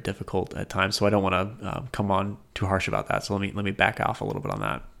can be very difficult at times. So I don't want to come on too harsh about that. So let me back off a little bit on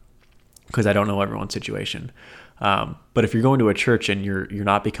that, because I don't know everyone's situation. But if you're going to a church and you're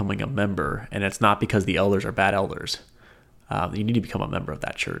not becoming a member, and it's not because the elders are bad elders, you need to become a member of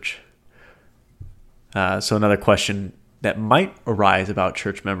that church. So another question that might arise about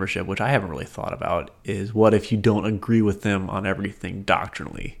church membership, which I haven't really thought about, is what if you don't agree with them on everything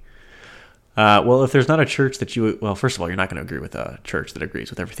doctrinally? Well, if there's not a church that first of all, you're not going to agree with a church that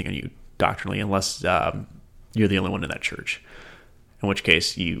agrees with everything on you doctrinally, unless you're the only one in that church, in which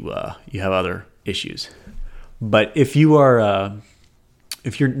case you have other issues. But if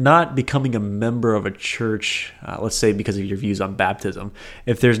you're not becoming a member of a church, let's say because of your views on baptism,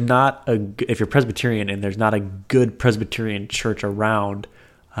 if you're Presbyterian and there's not a good Presbyterian church around,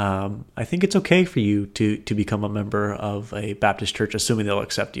 I think it's okay for you to become a member of a Baptist church, assuming they'll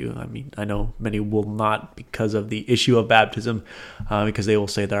accept you. I mean, I know many will not because of the issue of baptism, because they will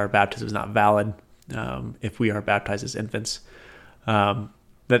say that our baptism is not valid if we are baptized as infants.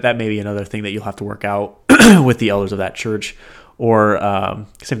 That may be another thing that you'll have to work out with the elders of that church, or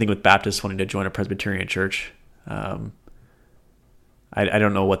same thing with Baptists wanting to join a Presbyterian church. I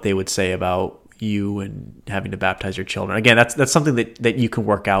don't know what they would say about you and having to baptize your children. Again, that's something that you can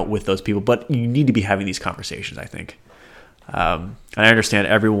work out with those people, but you need to be having these conversations, I think. And I understand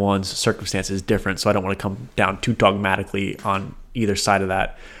everyone's circumstance is different, so I don't want to come down too dogmatically on either side of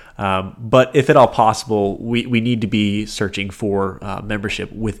that. But if at all possible, we need to be searching for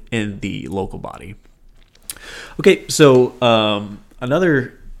membership within the local body. Okay, so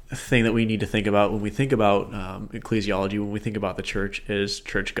another thing that we need to think about when we think about ecclesiology, when we think about the church, is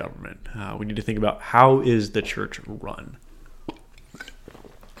church government. We need to think about how is the church run.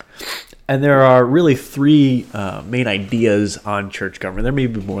 And there are really three main ideas on church government. There may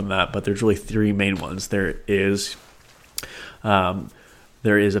be more than that, but there's really three main ones. There is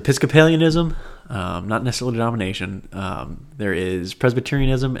Episcopalianism, not necessarily denomination. There is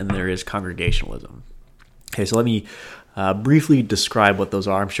Presbyterianism, and there is Congregationalism. Okay, so let me briefly describe what those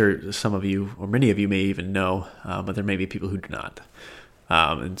are. I'm sure some of you, or many of you, may even know, but there may be people who do not.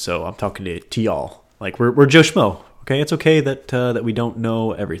 And so I'm talking to y'all. Like we're Joe Schmo. Okay, it's okay that we don't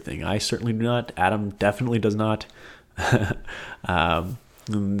know everything. I certainly do not. Adam definitely does not.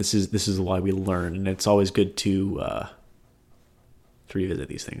 This is why we learn, and it's always good to revisit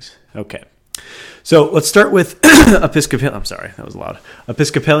these things. Okay. So let's start with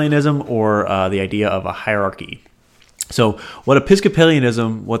Episcopalianism, or the idea of a hierarchy. So what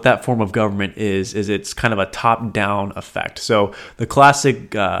Episcopalianism, what that form of government is it's kind of a top-down effect. So the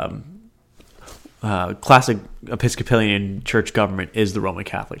classic Episcopalian church government is the Roman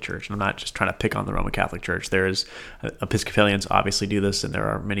Catholic Church. And I'm not just trying to pick on the Roman Catholic Church. There's Episcopalians obviously do this, and there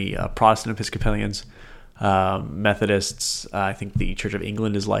are many Protestant Episcopalians, Methodists. I think the Church of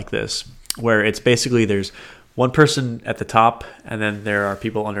England is like this, where it's basically there's one person at the top, and then there are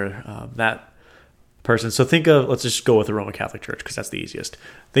people under that person. So let's just go with the Roman Catholic Church because that's the easiest.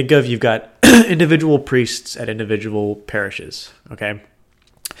 Think of, you've got individual priests at individual parishes, okay?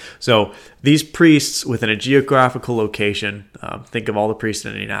 So these priests within a geographical location, think of all the priests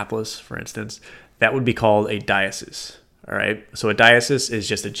in Indianapolis, for instance, that would be called a diocese, all right? So a diocese is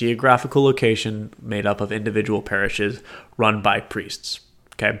just a geographical location made up of individual parishes run by priests,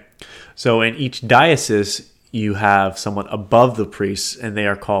 okay? So in each diocese, you have someone above the priests, and they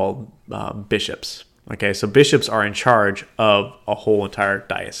are called bishops. Okay, so bishops are in charge of a whole entire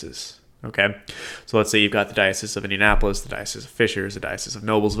diocese. Okay, so let's say you've got the Diocese of Indianapolis, the Diocese of Fishers, the Diocese of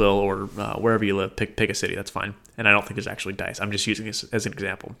Noblesville, or wherever you live. Pick a city, that's fine. And I don't think there's actually diocese. I'm just using this as an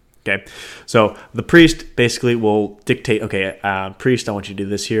example. Okay, so the priest basically will dictate, okay, priest, I want you to do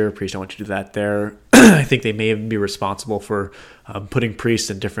this here. Priest, I want you to do that there. I think they may even be responsible for putting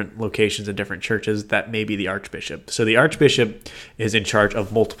priests in different locations in different churches. That may be the archbishop. So the archbishop is in charge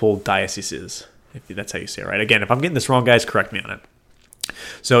of multiple dioceses, if that's how you say it, right? Again, if I'm getting this wrong, guys, correct me on it.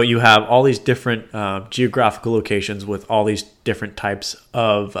 So you have all these different geographical locations with all these different types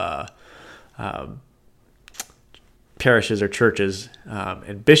of parishes or churches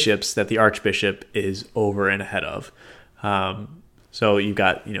and bishops that the archbishop is over and ahead of. So you've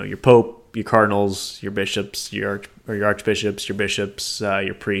got, your pope, your cardinals, your bishops, your archbishops, your bishops,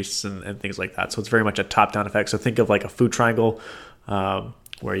 your priests, and things like that. So it's very much a top-down effect. So think of like a food triangle,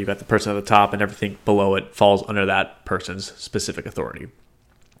 where you got the person at the top and everything below it falls under that person's specific authority.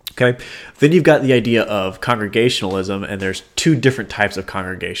 Okay, then you've got the idea of congregationalism, and there's two different types of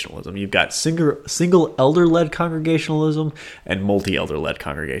congregationalism. You've got single elder-led congregationalism and multi-elder-led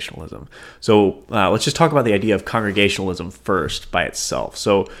congregationalism. So let's just talk about the idea of congregationalism first by itself.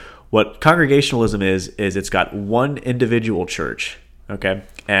 So what congregationalism is it's got one individual church, okay?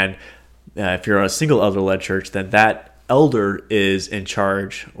 And if you're a single elder-led church, then that elder is in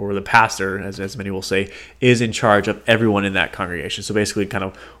charge, or the pastor, as many will say, is in charge of everyone in that congregation. So basically kind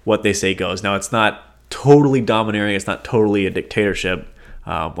of what they say goes. Now, it's not totally domineering. It's not totally a dictatorship,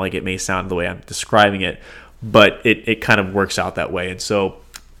 like it may sound the way I'm describing it, but it kind of works out that way. And so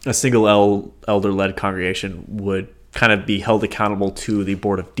a single elder-led congregation would kind of be held accountable to the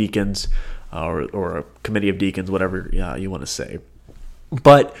board of deacons or a committee of deacons, whatever you want to say.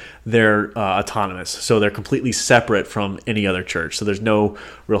 But they're autonomous, so they're completely separate from any other church. So there's no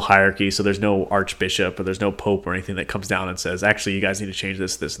real hierarchy, so there's no archbishop or there's no pope or anything that comes down and says, actually, you guys need to change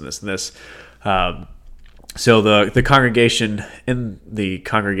this, this, and this, and this. So the congregation, in the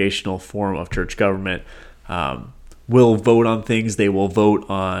congregational form of church government, will vote on things. They will vote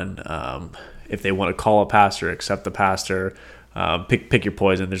on if they want to call a pastor, accept the pastor, pick your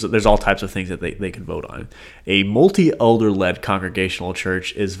poison. There's all types of things that they can vote on. A multi-elder-led congregational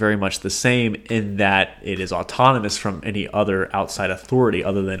church is very much the same in that it is autonomous from any other outside authority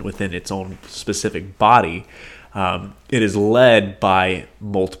other than within its own specific body. It is led by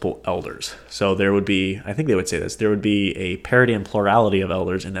multiple elders. So there would be, I think they would say this, there would be a parity and plurality of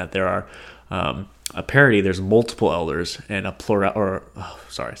elders in that there are a parity, there's multiple elders, and a plurality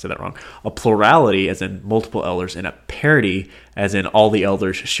as in multiple elders, and a parity as in all the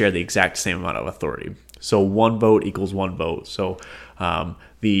elders share the exact same amount of authority. So one vote equals one vote. So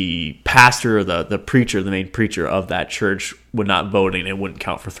the pastor, the preacher, the main preacher of that church would not vote, and it wouldn't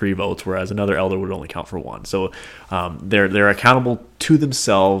count for 3 votes, whereas another elder would only count for 1. So they're accountable to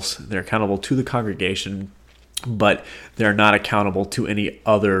themselves, they're accountable to the congregation, but they're not accountable to any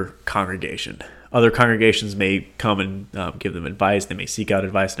other congregation. Other congregations may come and give them advice. They may seek out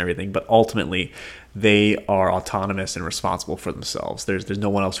advice and everything, but ultimately they are autonomous and responsible for themselves. There's no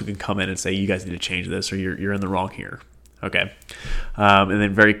one else who can come in and say, you guys need to change this, or you're in the wrong here. Okay. And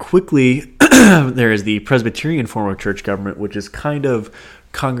then very quickly, there is the Presbyterian form of church government, which is kind of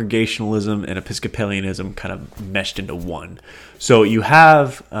Congregationalism and Episcopalianism kind of meshed into one. So you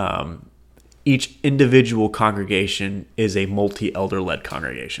have each individual congregation is a multi-elder-led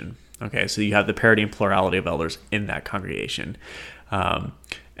congregation. Okay, so you have the parity and plurality of elders in that congregation.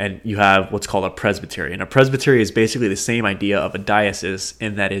 And you have what's called a presbytery. And a presbytery is basically the same idea of a diocese,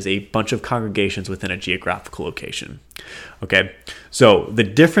 in that is a bunch of congregations within a geographical location. Okay, so the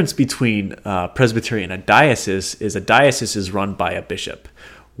difference between presbytery and a diocese is run by a bishop,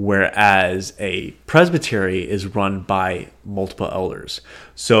 whereas a presbytery is run by multiple elders.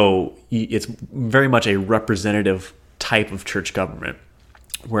 So it's very much a representative type of church government.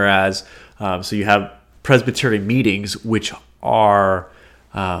 Whereas, so you have presbytery meetings, which are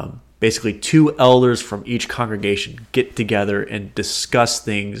basically 2 elders from each congregation get together and discuss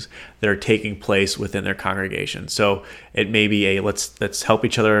things that are taking place within their congregation. So it may be a let's help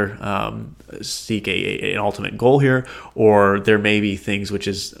each other seek an ultimate goal here, or there may be things which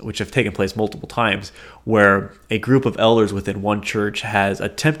have taken place multiple times where a group of elders within one church has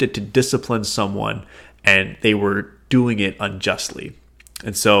attempted to discipline someone and they were doing it unjustly.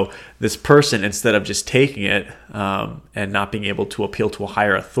 And so this person, instead of just taking it and not being able to appeal to a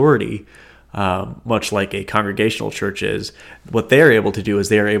higher authority, much like a congregational church is, what they are able to do is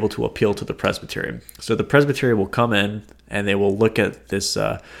they are able to appeal to the presbytery. So the presbytery will come in and they will look at these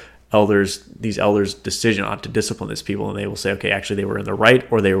elders' decision on to discipline these people, and they will say, okay, actually they were in the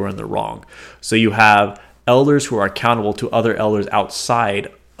right or they were in the wrong. So you have elders who are accountable to other elders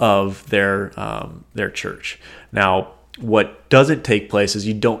outside of their church. Now, what doesn't take place is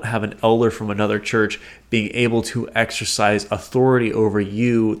you don't have an elder from another church being able to exercise authority over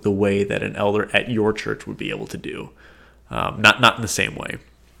you the way that an elder at your church would be able to do. Not in the same way.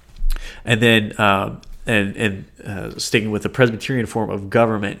 And then, sticking with the Presbyterian form of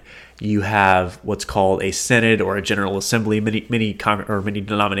government, you have what's called a synod or a general assembly. Many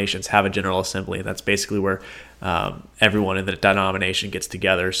denominations have a general assembly, and that's basically where everyone in the denomination gets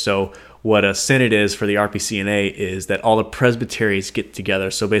together. So what a synod is for the RPCNA is that all the presbyteries get together.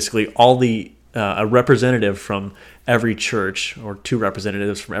 So basically all a representative from every church, or 2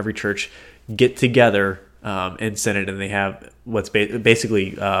 representatives from every church, get together in synod, and they have what's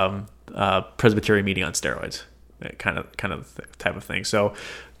basically presbytery meeting on steroids, kind of type of thing. So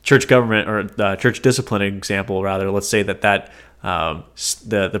church government, or church discipline example rather, let's say that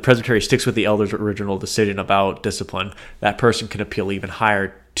the presbytery sticks with the elder's original decision about discipline. That person can appeal even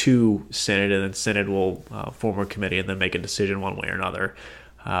higher to synod, and then synod will form a committee and then make a decision one way or another.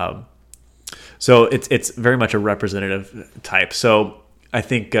 So it's very much a representative type. So I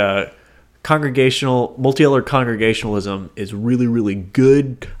think multi-elder congregationalism is really, really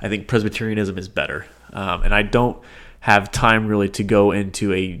good. I think Presbyterianism is better. And I don't have time really to go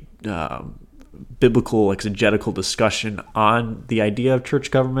into a biblical exegetical discussion on the idea of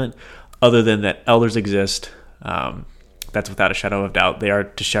church government, other than that elders exist. That's without a shadow of doubt. They are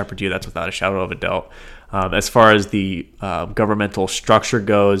to shepherd you. That's without a shadow of a doubt. As far as the governmental structure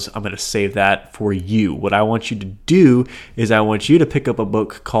goes, I'm going to save that for you. What I want you to do is I want you to pick up a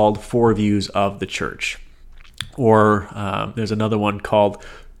book called 4 Views of the Church. Or there's another one called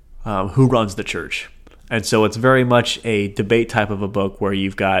Who Runs the Church? And so it's very much a debate type of a book where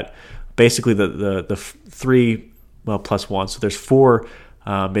you've got basically the 3, plus 1. So there's 4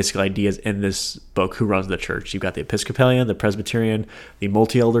 basic ideas in this book, Who Runs the Church. You've got the Episcopalian, the Presbyterian, the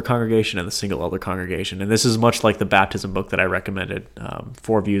multi-elder congregation, and the single-elder congregation. And this is much like the baptism book that I recommended,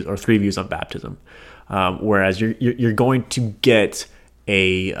 4 views or 3 views on baptism. whereas you're going to get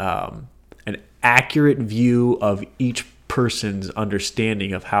an accurate view of each person's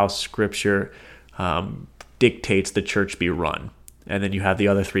understanding of how Scripture dictates the church be run. And then you have the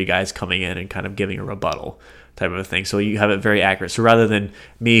other three guys coming in and kind of giving a rebuttal type of a thing. So you have it very accurate. So rather than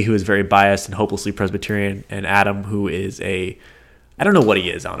me, who is very biased and hopelessly Presbyterian, and Adam, who is I don't know what he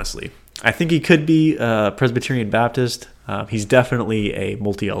is, honestly. I think he could be a Presbyterian Baptist. He's definitely a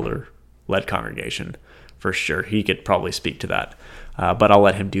multi-elder led congregation for sure. He could probably speak to that. But I'll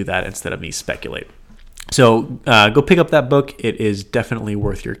let him do that instead of me speculate. So go pick up that book. It is definitely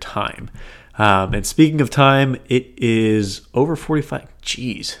worth your time. And speaking of time, it is over 45.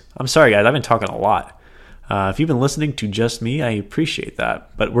 Jeez. I'm sorry, guys. I've been talking a lot. If you've been listening to just me, I appreciate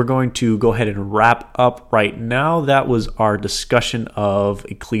that. But we're going to go ahead and wrap up right now. That was our discussion of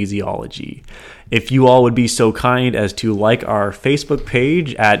ecclesiology. If you all would be so kind as to like our Facebook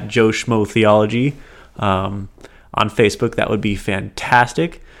page at Joe Schmo Theology on Facebook, that would be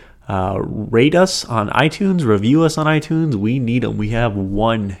fantastic. Rate us on iTunes, review us on iTunes. We need them. We have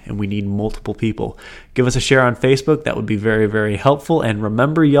one, and we need multiple people. Give us a share on Facebook. That would be very, very helpful. And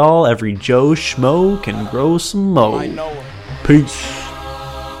remember, y'all, every Joe Schmo can grow some mo. Peace.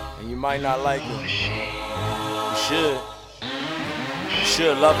 And you might not like her. You should. You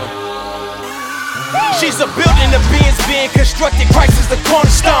should love her. She's a building of being constructed. Christ is the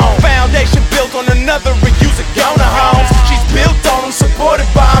cornerstone. Foundation built on another and use a donor homes. She's built on them, supported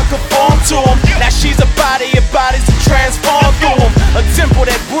by them, conformed to them. Now she's a body of bodies to transform through them. A temple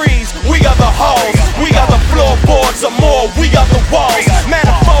that breathes. We are the halls. We are the floorboards or more. We are the walls.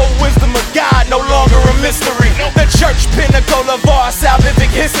 Manifold wisdom of God, no longer a mystery. The church pinnacle of our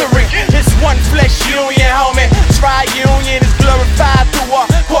salvific history. It's one flesh union, homie. Tri-union is glorified through our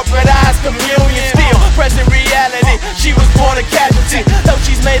corporatized communion. Still present reality. She was born a casualty. Though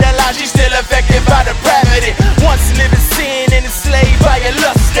she's made a lie, she's still affected by depravity. Once living sin and enslaved by your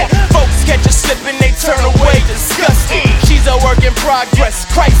lust. Folks catch her slipping, they turn away disgusted. She's a work in progress.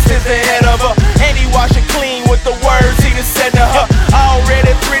 Christ is the head of her, and he wash her clean with the words he done said to her.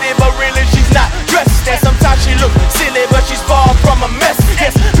 Already pretty, but really she's not dressed. And sometimes she look silly, but she's far from a mess.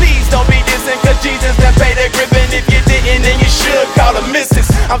 Yes, please don't be dissing, cause Jesus done paid the grip. And if you didn't, then you should call her missus.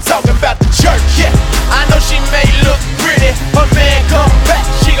 I'm talking about the church, yeah. I know she may look pretty, but man come back,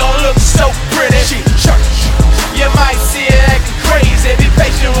 she gon' look so pretty. She church, you might see her acting crazy. Be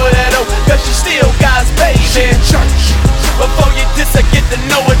patient with her though, cause she still God's baby. She church, before you diss her, get to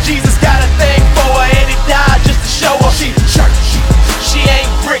know her. Jesus got a thing for her, and he died just to show her. She church, she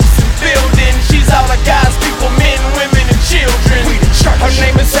ain't bricks and buildings. She's all of God's people, men, women, and children. We the church. Her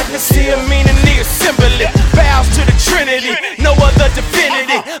name is Ecclesia, meaning the assembly. Vows to the Trinity, no other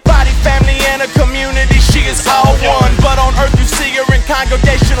divinity. Body, family, and a community. She is all one, but on earth you see her in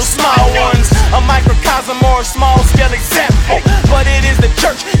congregational small ones. A microcosm or a small scale example, but it is the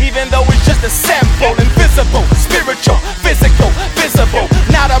church, even though it's just a sample. Invisible, spiritual, physical, visible.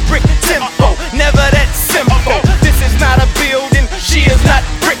 Not a brick temple, never that simple. This is not a building, she is not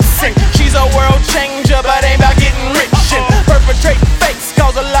bricks. She's a world changer, but ain't about getting rich and perpetrating fakes.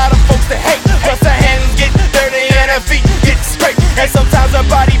 Cause a lot of folks to hate, plus her hands get dirty and her feet get straight. And sometimes her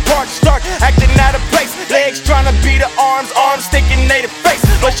body parts start acting out of place. Legs trying to beat her arms sticking native face.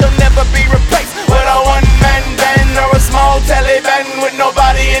 But she'll never be replaced with a one-man band or a small Taliban with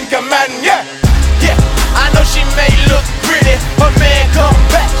nobody in command. Yeah, yeah, I know she may look pretty, but man come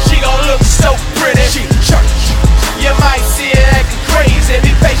back, she gon' look so pretty. She church, you might see her acting crazy.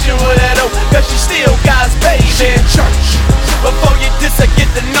 Be patient with her though, cause she still God's baby. She church, before you diss her,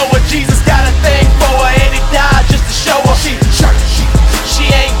 get to know her. Jesus got a thing for her, and he died just to show her. She church, she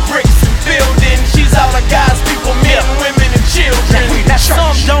ain't bricks and buildings. She's all of God's people, men, women, and children. Now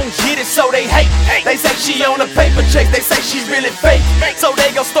some don't get it, so they hate. They say she on a paper check, they say she's really fake. So they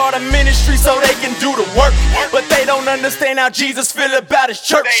gon' start a ministry so they can do the work. But they don't understand how Jesus feel about his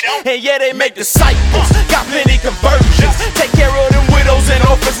church. And yeah, they make disciples, got many conversions. Take care of them widows and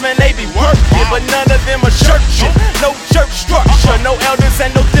orphans, man, they be working. But none of them are churching. No church structure, no elders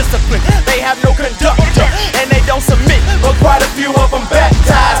and no discipline. They have no conductor, and they don't submit. But quite a few of them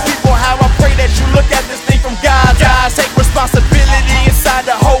baptized. People, how I pray that you look at this thing from God's eyes. Take responsibility inside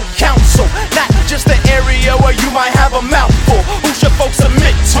the whole council, not just the area where you might have a mouthful. Who should folks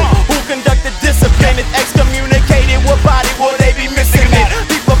submit to? Who conduct the discipline? If excommunicated, what body will they be missing it?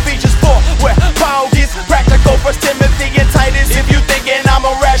 People features 4, where Paul gets practical. 1 Timothy and Titus. If you thinking I'm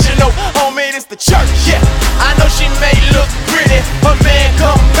irrational, homie, it's the church. Yeah, I know she may look pretty, but man,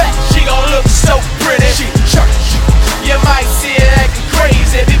 come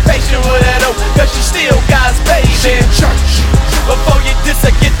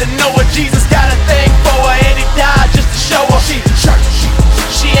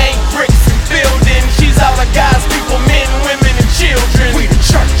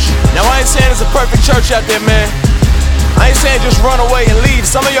church out there, man. I ain't saying just run away and leave.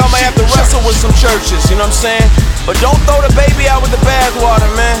 Some of y'all may have to wrestle with some churches, you know what I'm saying? But don't throw the baby out with the bathwater,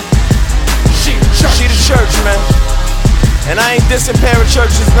 man. She the church, man. And I ain't dissing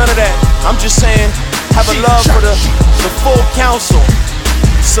parachurches, none of that. I'm just saying, have a love for the full council.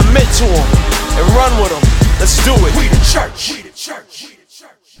 Submit to them and run with them. Let's do it. We the church. We the church. We the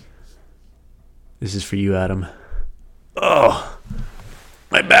church. This is for you, Adam. Oh,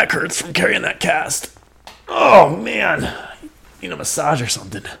 my back hurts from carrying that cast. Oh, man. Need a massage or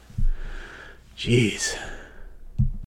something. Jeez.